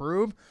lot to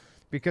prove.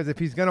 Because if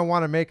he's going to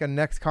want to make a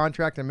next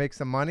contract and make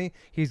some money,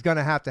 he's going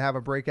to have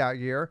a breakout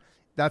year.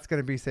 That's going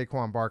to be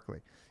Saquon Barkley.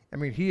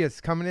 He is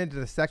coming into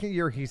the second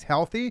year. He's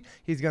healthy.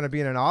 He's going to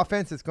be in an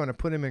offense that's going to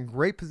put him in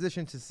great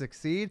position to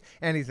succeed,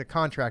 and he's a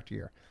contract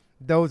year.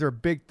 Those are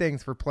big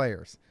things for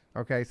players.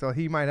 Okay, so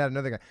he might have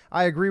another guy.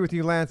 I agree with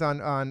you, Lance, on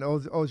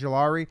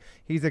Ojulari.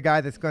 He's a guy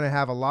that's going to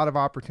have a lot of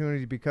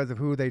opportunity because of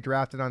who they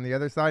drafted on the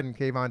other side, and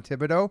Kayvon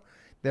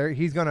Thibodeaux.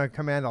 He's going to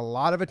command a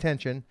lot of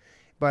attention.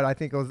 But I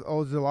think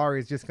Ojulari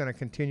is just going to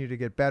continue to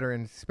get better,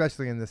 and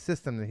especially in the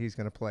system that he's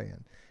going to play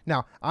in.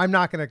 Now, I'm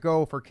not going to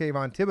go for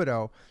Kayvon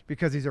Thibodeaux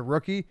because he's a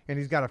rookie and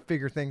he's got to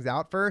figure things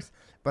out first.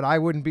 But I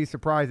wouldn't be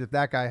surprised if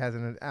that guy has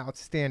an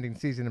outstanding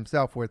season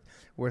himself with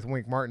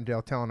Wink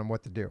Martindale telling him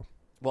what to do.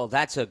 Well,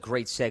 that's a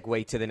great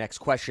segue to the next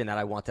question that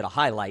I wanted to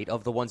highlight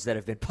of the ones that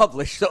have been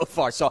published so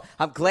far. So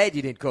I'm glad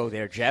you didn't go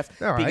there,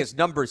 Jeff, all right. Because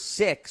number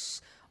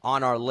 6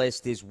 on our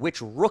list is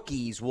which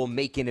rookies will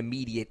make an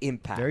immediate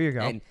impact. There you go.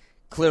 And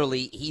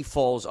clearly, he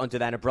falls under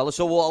that umbrella.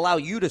 So we'll allow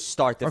you to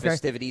start the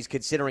festivities,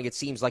 considering it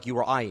seems like you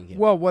were eyeing him.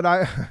 Well, what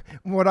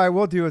I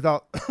will do is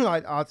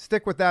I'll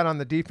stick with that on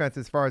the defense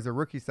as far as the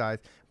rookie size.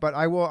 But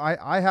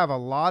I have a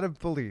lot of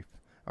belief,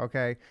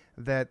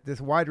 that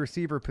this wide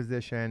receiver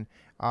position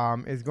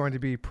is going to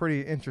be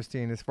pretty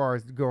interesting as far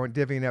as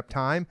divvying up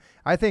time.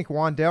 I think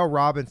Wan'Dale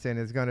Robinson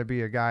is going to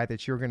be a guy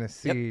that you're going to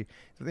see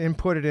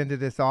inputted into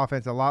this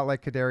offense a lot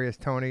like Kadarius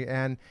Toney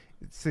and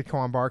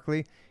Saquon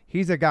Barkley.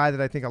 He's a guy that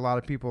I think a lot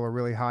of people are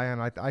really high on.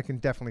 I can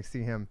definitely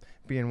see him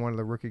being one of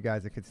the rookie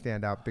guys that could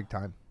stand out big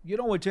time. You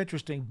know what's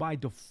interesting? By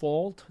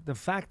default, the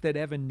fact that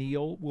Evan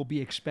Neal will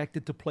be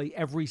expected to play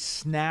every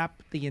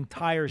snap the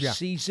entire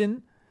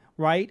season,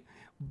 right?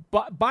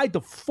 But by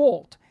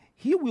default,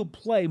 he will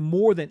play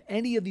more than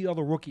any of the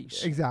other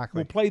rookies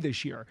will play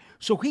this year.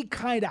 So he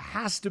kind of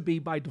has to be,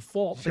 by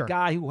default, the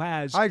guy who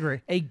has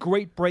a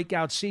great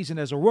breakout season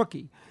as a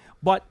rookie.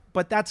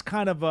 But that's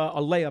kind of a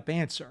layup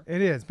answer.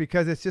 It is,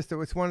 because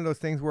it's one of those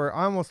things where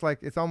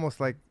it's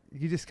almost like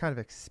you just kind of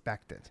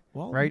expect it,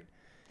 right?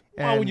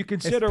 And when you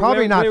consider it's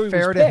probably not where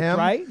fair he was to picked, him,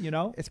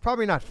 right? It's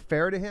probably not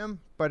fair to him,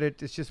 but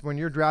it's just when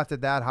you're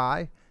drafted that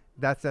high,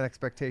 that's an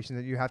expectation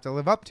that you have to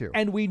live up to.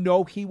 And we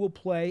know he will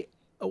play,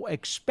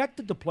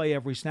 expected to play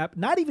every snap.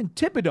 Not even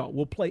Thibodeaux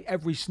will play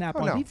every snap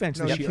on defense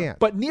this year. Can't.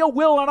 But Neal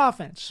will on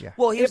offense. Yeah.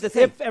 Well, here's the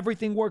thing. If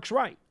everything works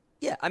right.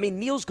 Yeah,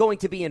 Neal's going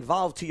to be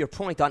involved, to your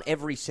point, on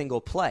every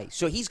single play.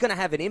 So he's going to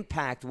have an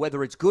impact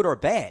whether it's good or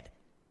bad.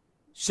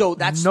 So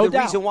that's the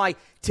reason why,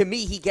 to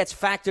me, he gets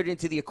factored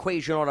into the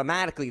equation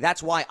automatically.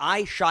 That's why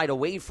I shied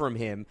away from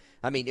him.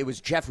 It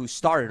was Jeff who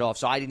started off,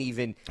 so I didn't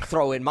even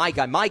throw in my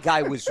guy. My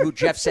guy was who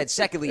Jeff said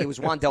secondly. It was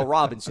Wan'Dale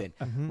Robinson.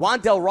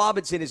 Wan'Dale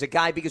Robinson is a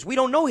guy because we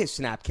don't know his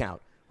snap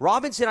count.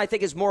 Robinson, I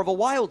think, is more of a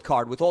wild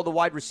card with all the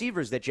wide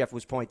receivers that Jeff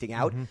was pointing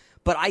out. Mm-hmm.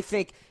 But I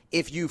think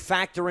if you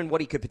factor in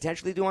what he could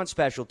potentially do on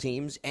special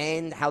teams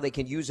and how they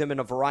can use him in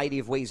a variety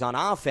of ways on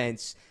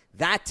offense,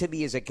 that to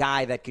me is a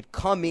guy that could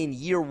come in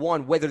year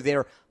one, whether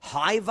they're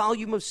high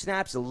volume of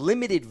snaps,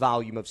 limited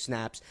volume of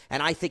snaps,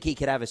 and I think he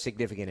could have a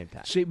significant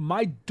impact. See,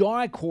 my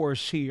dark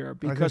horse here,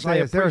 because I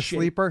is there a appreciate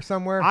sleeper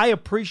somewhere? I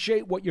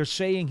appreciate what you're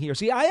saying here.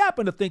 See, I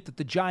happen to think that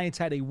the Giants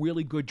had a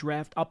really good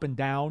draft up and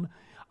down.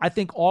 I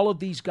think all of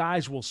these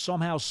guys will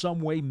somehow, some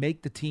way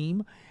make the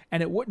team,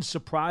 and it wouldn't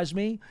surprise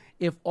me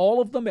if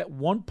all of them at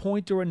one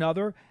point or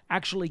another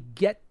actually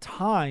get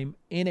time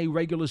in a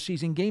regular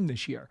season game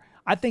this year.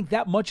 I think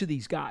that much of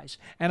these guys.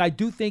 And I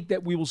do think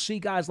that we will see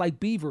guys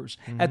like Beavers,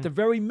 at the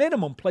very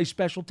minimum, play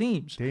special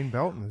teams. Dane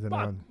Belton is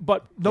another.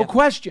 But no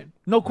question.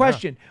 No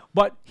question.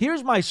 But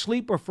here's my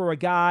sleeper for a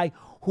guy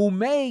who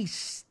may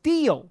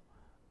steal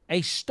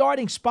a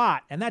starting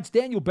spot, and that's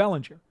Daniel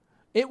Bellinger.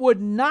 It would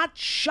not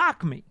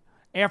shock me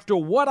after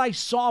what I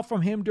saw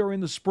from him during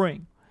the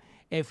spring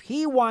if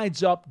he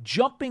winds up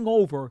jumping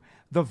over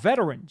the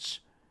veterans,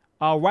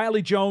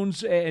 Riley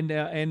Jones and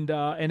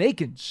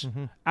Akins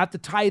at the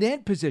tight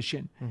end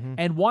position,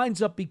 and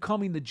winds up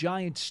becoming the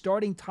Giants'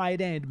 starting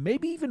tight end,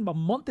 maybe even a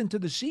month into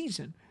the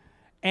season.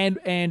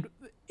 And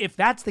if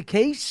that's the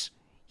case,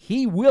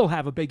 he will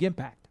have a big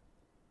impact.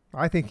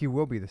 I think he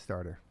will be the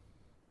starter.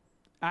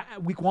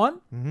 Week one?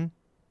 Mm-hmm.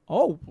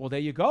 Oh, well, there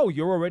you go.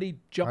 You're already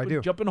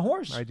jumping a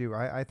horse. I do.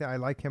 I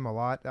like him a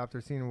lot after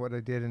seeing what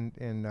I did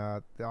in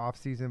the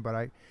offseason.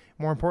 But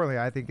more importantly,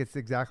 I think it's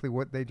exactly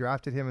what they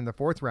drafted him in the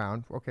 4th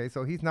round. Okay,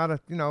 so he's not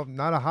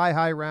a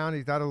high round.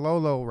 He's not a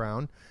low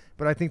round.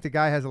 But I think the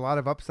guy has a lot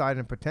of upside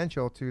and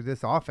potential to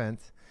this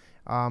offense.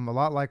 A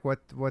lot like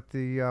what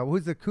the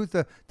who's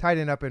the tight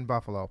end up in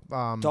Buffalo?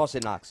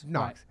 Dawson Knox.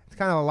 Right. It's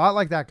kind of a lot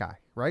like that guy,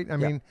 right? I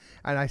mean,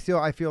 and I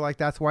feel like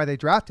that's why they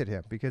drafted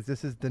him, because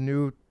this is the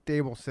new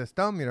stable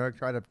system,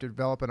 try to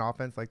develop an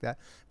offense like that.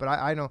 But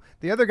I know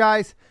the other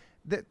guys,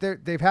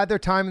 they've had their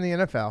time in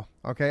the NFL.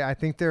 Okay, I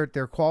think they're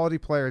quality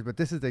players, but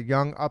this is a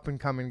young up and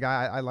coming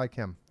guy. I like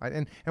him,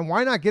 and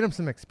why not get him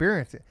some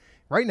experience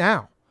right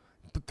now?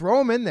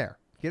 Throw him in there,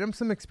 get him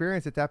some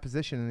experience at that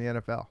position in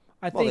the NFL.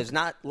 Well, there's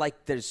not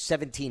like there's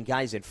 17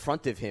 guys in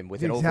front of him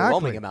with an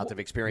overwhelming amount of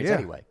experience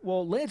anyway.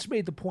 Well, Lance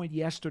made the point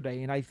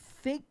yesterday, and I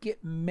think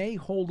it may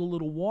hold a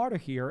little water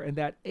here, and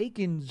that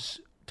Akins,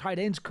 tight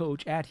ends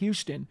coach at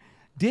Houston,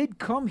 did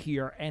come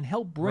here and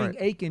help bring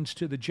Akins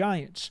to the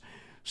Giants.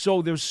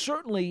 So there's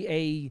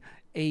certainly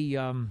a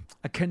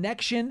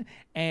connection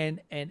and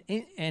an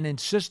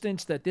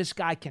insistence that this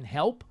guy can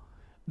help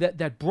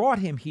that brought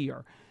him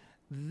here.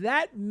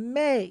 That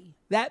may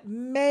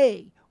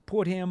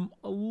put him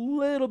a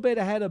little bit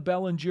ahead of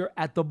Bellinger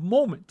at the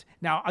moment.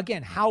 Now,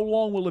 again, how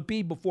long will it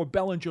be before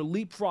Bellinger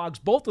leapfrogs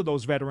both of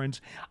those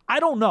veterans? I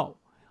don't know.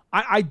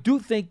 I do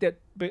think that,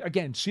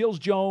 again,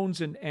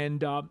 Seals-Jones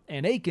and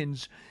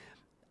Akins,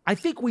 I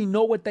think we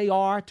know what they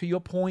are, to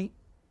your point.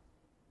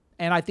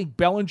 And I think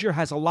Bellinger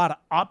has a lot of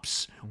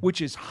ups,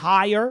 which is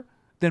higher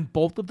than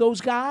both of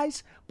those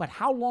guys. But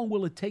how long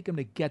will it take him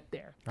to get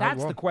there?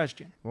 That's the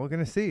question. We're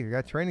going to see. You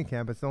got training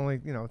camp. It's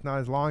only, it's not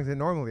as long as it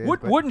normally is.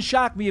 Wouldn't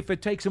shock me if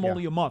it takes him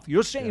only a month.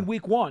 You're saying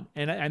week one,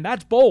 and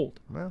that's bold.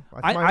 Well,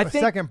 that's my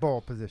second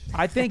bold position.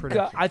 I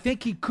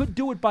think he could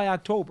do it by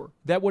October.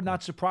 That would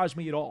not surprise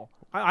me at all.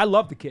 I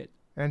love the kid.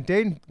 And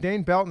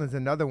Dane Belton is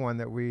another one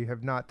that we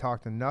have not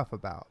talked enough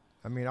about.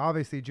 I mean,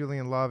 obviously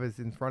Julian Love is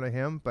in front of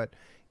him, but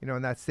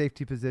in that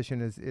safety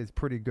position is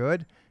pretty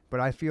good. But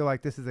I feel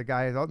like this is a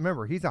guy.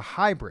 Remember, he's a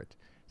hybrid,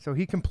 so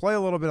he can play a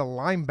little bit of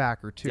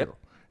linebacker too. Yep.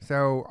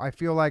 So I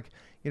feel like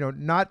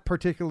not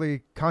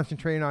particularly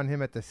concentrating on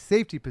him at the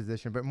safety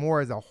position, but more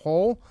as a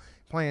whole,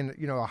 playing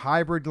a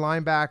hybrid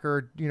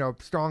linebacker,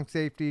 strong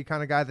safety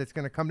kind of guy that's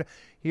going to come to.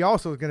 He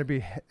also is going to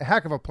be a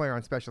heck of a player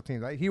on special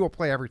teams. He will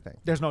play everything.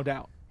 There's no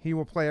doubt. He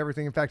will play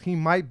everything. In fact, he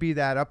might be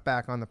that up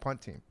back on the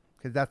punt team,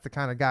 because that's the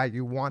kind of guy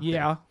you want.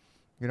 Yeah. There.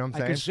 You know what I'm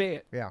saying? I can see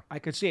it. Yeah. I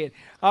can see it.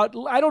 I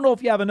don't know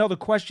if you have another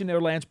question there,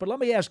 Lance, but let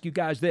me ask you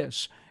guys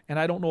this, and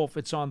I don't know if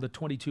it's on the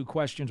 22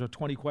 questions or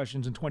 20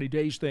 questions in 20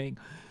 days thing.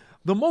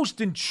 The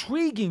most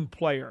intriguing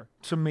player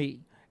to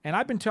me, and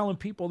I've been telling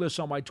people this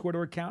on my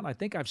Twitter account, and I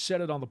think I've said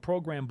it on the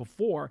program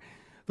before,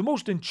 the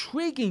most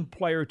intriguing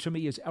player to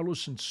me is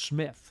Ellison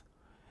Smith.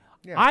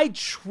 Yeah. I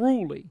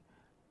truly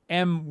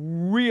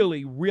am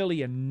really,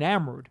 really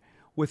enamored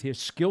with his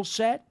skill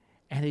set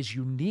and his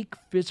unique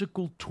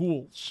physical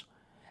tools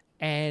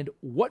and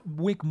what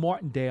Wink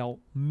Martindale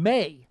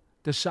may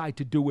decide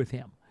to do with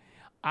him.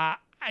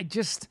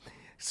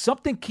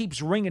 Something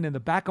keeps ringing in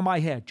the back of my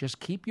head. Just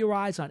keep your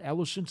eyes on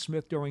Ellison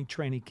Smith during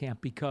training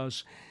camp,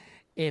 because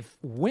if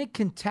Wink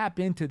can tap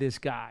into this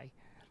guy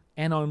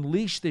and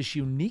unleash this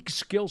unique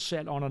skill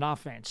set on an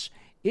offense,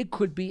 it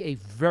could be a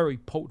very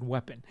potent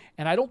weapon.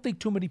 And I don't think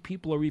too many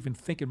people are even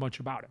thinking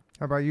much about him.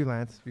 How about you,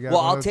 Lance? You got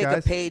I'll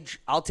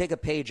take a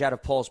page out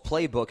of Paul's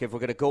playbook if we're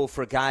going to go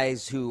for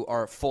guys who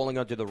are falling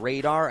under the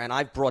radar. And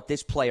I've brought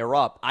this player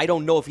up. I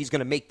don't know if he's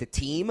going to make the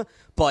team,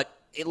 but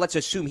let's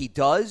assume he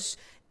does.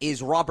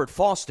 is Robert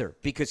Foster,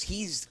 because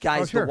he's,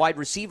 guys, sure. the wide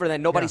receiver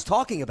that nobody's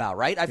talking about,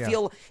 right? I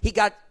feel he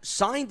got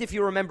signed, if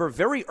you remember,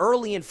 very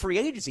early in free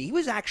agency. He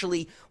was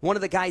actually one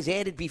of the guys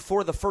added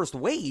before the first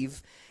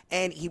wave,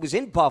 and he was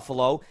in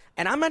Buffalo.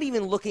 And I'm not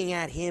even looking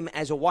at him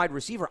as a wide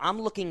receiver.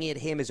 I'm looking at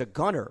him as a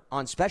gunner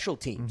on special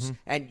teams.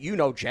 And you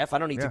know, Jeff, I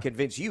don't need to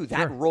convince you,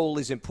 that role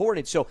is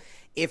important. So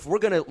if we're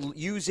going to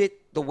use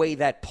it the way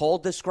that Paul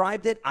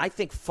described it, I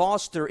think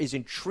Foster is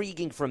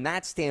intriguing from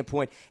that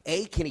standpoint.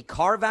 A, can he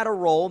carve out a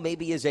role,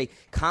 maybe as a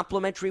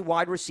complementary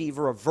wide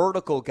receiver, a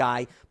vertical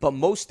guy, but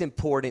most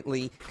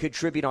importantly,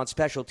 contribute on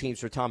special teams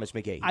for Thomas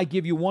McGahee? I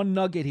give you one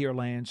nugget here,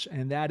 Lance,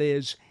 and that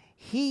is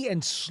he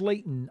and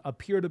Slayton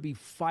appear to be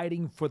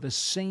fighting for the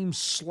same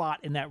slot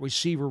in that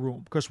receiver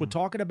room, because we're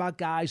talking about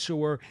guys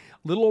who are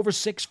a little over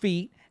 6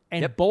 feet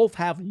and both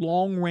have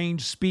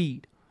long-range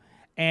speed.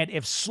 And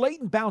if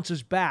Slayton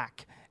bounces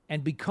back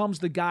and becomes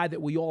the guy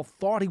that we all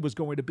thought he was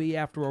going to be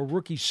after a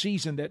rookie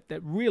season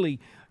that really,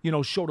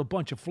 showed a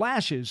bunch of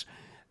flashes,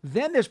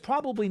 then there's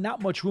probably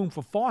not much room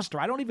for Foster.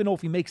 I don't even know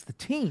if he makes the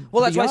team.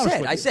 Well, that's what I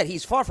said. I said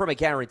he's far from a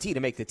guarantee to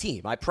make the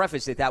team. I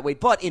prefaced it that way.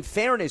 But in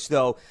fairness,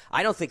 though,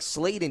 I don't think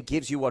Slayton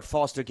gives you what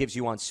Foster gives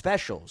you on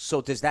specials.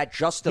 So does that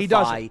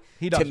justify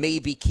to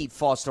maybe keep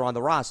Foster on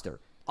the roster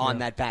on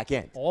that back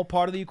end? All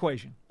part of the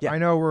equation. I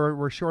know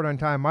we're short on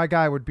time. My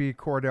guy would be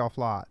Cordell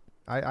Flott.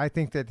 I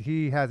think that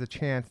he has a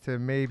chance to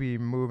maybe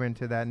move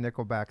into that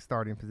nickelback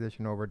starting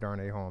position over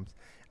Darnay Holmes.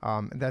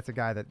 That's a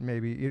guy that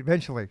maybe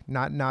eventually,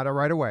 not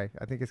right away.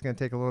 I think it's going to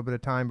take a little bit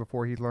of time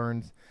before he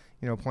learns,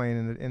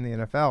 playing in the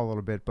NFL a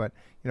little bit. But,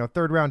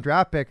 third-round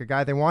draft pick, a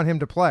guy they want him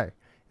to play.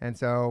 And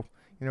so,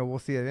 we'll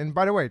see it. And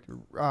by the way,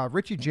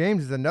 Richie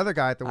James is another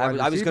guy at the wide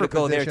receiver I was going to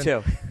go there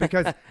too.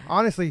 Because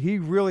honestly, he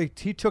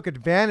took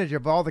advantage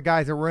of all the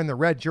guys that were in the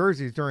red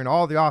jerseys during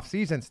all the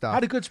off-season stuff.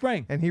 Had a good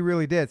spring, and he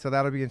really did. So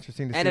that'll be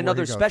interesting to see. And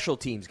another special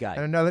teams guy.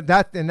 And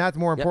that's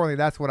more importantly,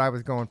 that's what I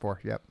was going for.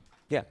 Yep.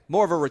 Yeah,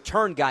 more of a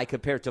return guy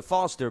compared to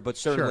Foster, but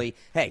certainly,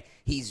 hey,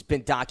 he's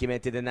been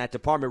documented in that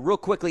department. Real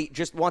quickly,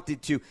 just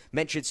wanted to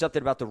mention something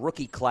about the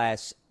rookie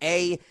class.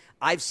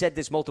 I've said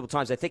this multiple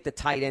times. I think the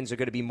tight ends are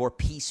going to be more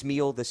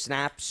piecemeal, the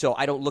snaps, so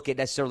I don't look at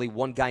necessarily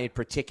one guy in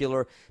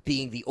particular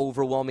being the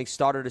overwhelming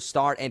starter to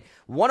start. And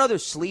one other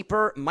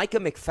sleeper, Micah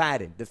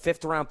McFadden, the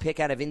 5th-round pick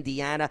out of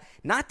Indiana.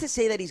 Not to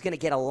say that he's going to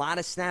get a lot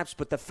of snaps,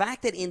 but the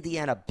fact that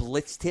Indiana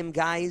blitzed him,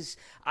 guys,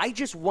 I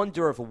just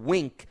wonder if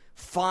Wink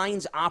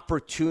finds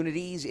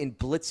opportunities in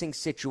blitzing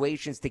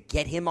situations to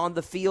get him on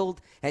the field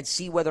and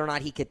see whether or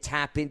not he could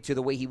tap into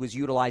the way he was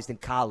utilized in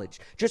college.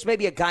 Just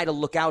maybe a guy to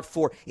look out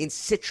for in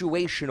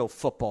situational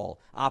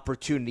football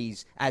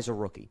opportunities as a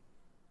rookie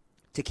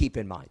to keep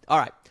in mind. All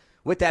right.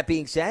 With that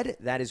being said,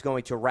 that is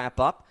going to wrap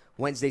up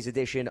Wednesday's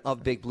edition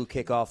of Big Blue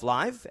Kickoff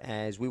Live,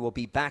 as we will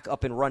be back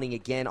up and running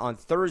again on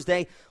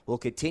Thursday. We'll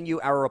continue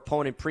our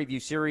opponent preview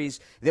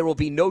series. There will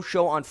be no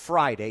show on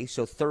Friday,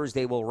 so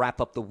Thursday will wrap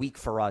up the week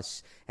for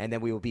us, and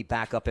then we will be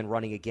back up and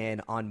running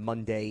again on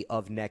Monday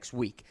of next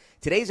week.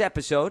 Today's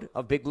episode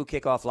of Big Blue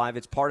Kickoff Live,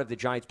 it's part of the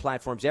Giants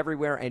platforms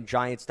everywhere and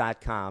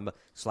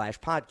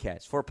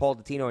Giants.com/podcast. For Paul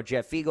Dottino and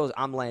Jeff Fiegels,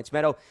 I'm Lance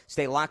Meadow.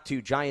 Stay locked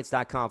to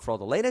Giants.com for all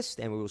the latest,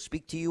 and we will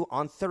speak to you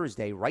on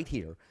Thursday right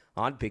here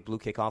on Big Blue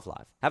Kickoff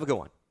Live. Have a good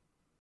one.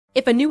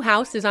 If a new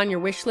house is on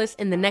your wish list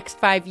in the next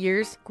 5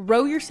 years,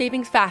 grow your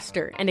savings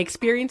faster and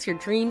experience your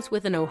dreams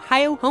with an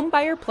Ohio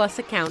Homebuyer Plus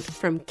account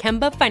from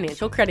Kemba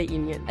Financial Credit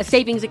Union. A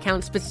savings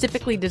account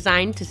specifically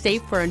designed to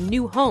save for a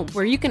new home,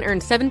 where you can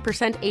earn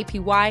 7%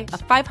 APY, a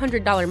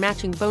 $500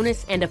 matching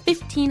bonus, and a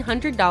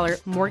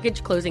 $1,500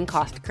 mortgage closing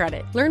cost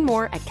credit. Learn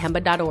more at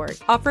Kemba.org.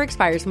 Offer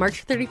expires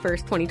March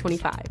 31st,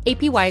 2025.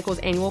 APY equals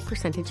annual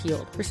percentage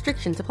yield.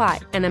 Restrictions apply.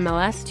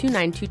 NMLS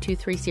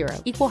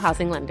 292230. Equal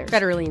housing lender.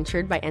 Federally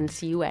insured by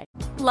NCUA.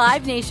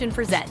 Live Nation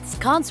presents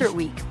Concert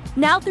Week.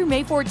 Now through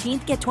May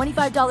 14th, get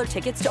 $25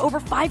 tickets to over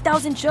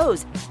 5,000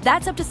 shows.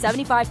 That's up to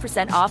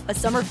 75% off a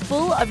summer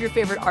full of your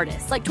favorite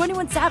artists like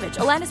 21 Savage,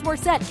 Alanis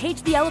Morissette,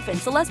 Cage the Elephant,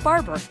 Celeste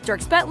Barber,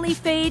 Dierks Bentley,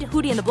 Fade,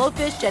 Hootie and the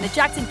Blowfish, Janet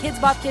Jackson, Kids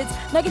Bop Kids,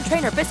 Meghan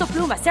Trainor, Peso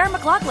Pluma, Sarah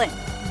McLachlan.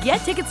 Get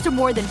tickets to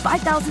more than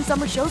 5,000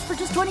 summer shows for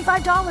just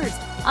 $25.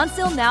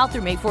 Until now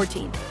through May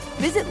 14th.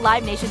 Visit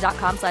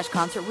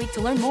LiveNation.com/Concert Week to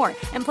learn more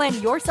and plan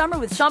your summer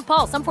with Sean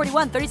Paul, Sum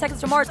 41, 30 Seconds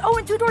to Mars,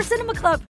 and Two Door Cinema Club.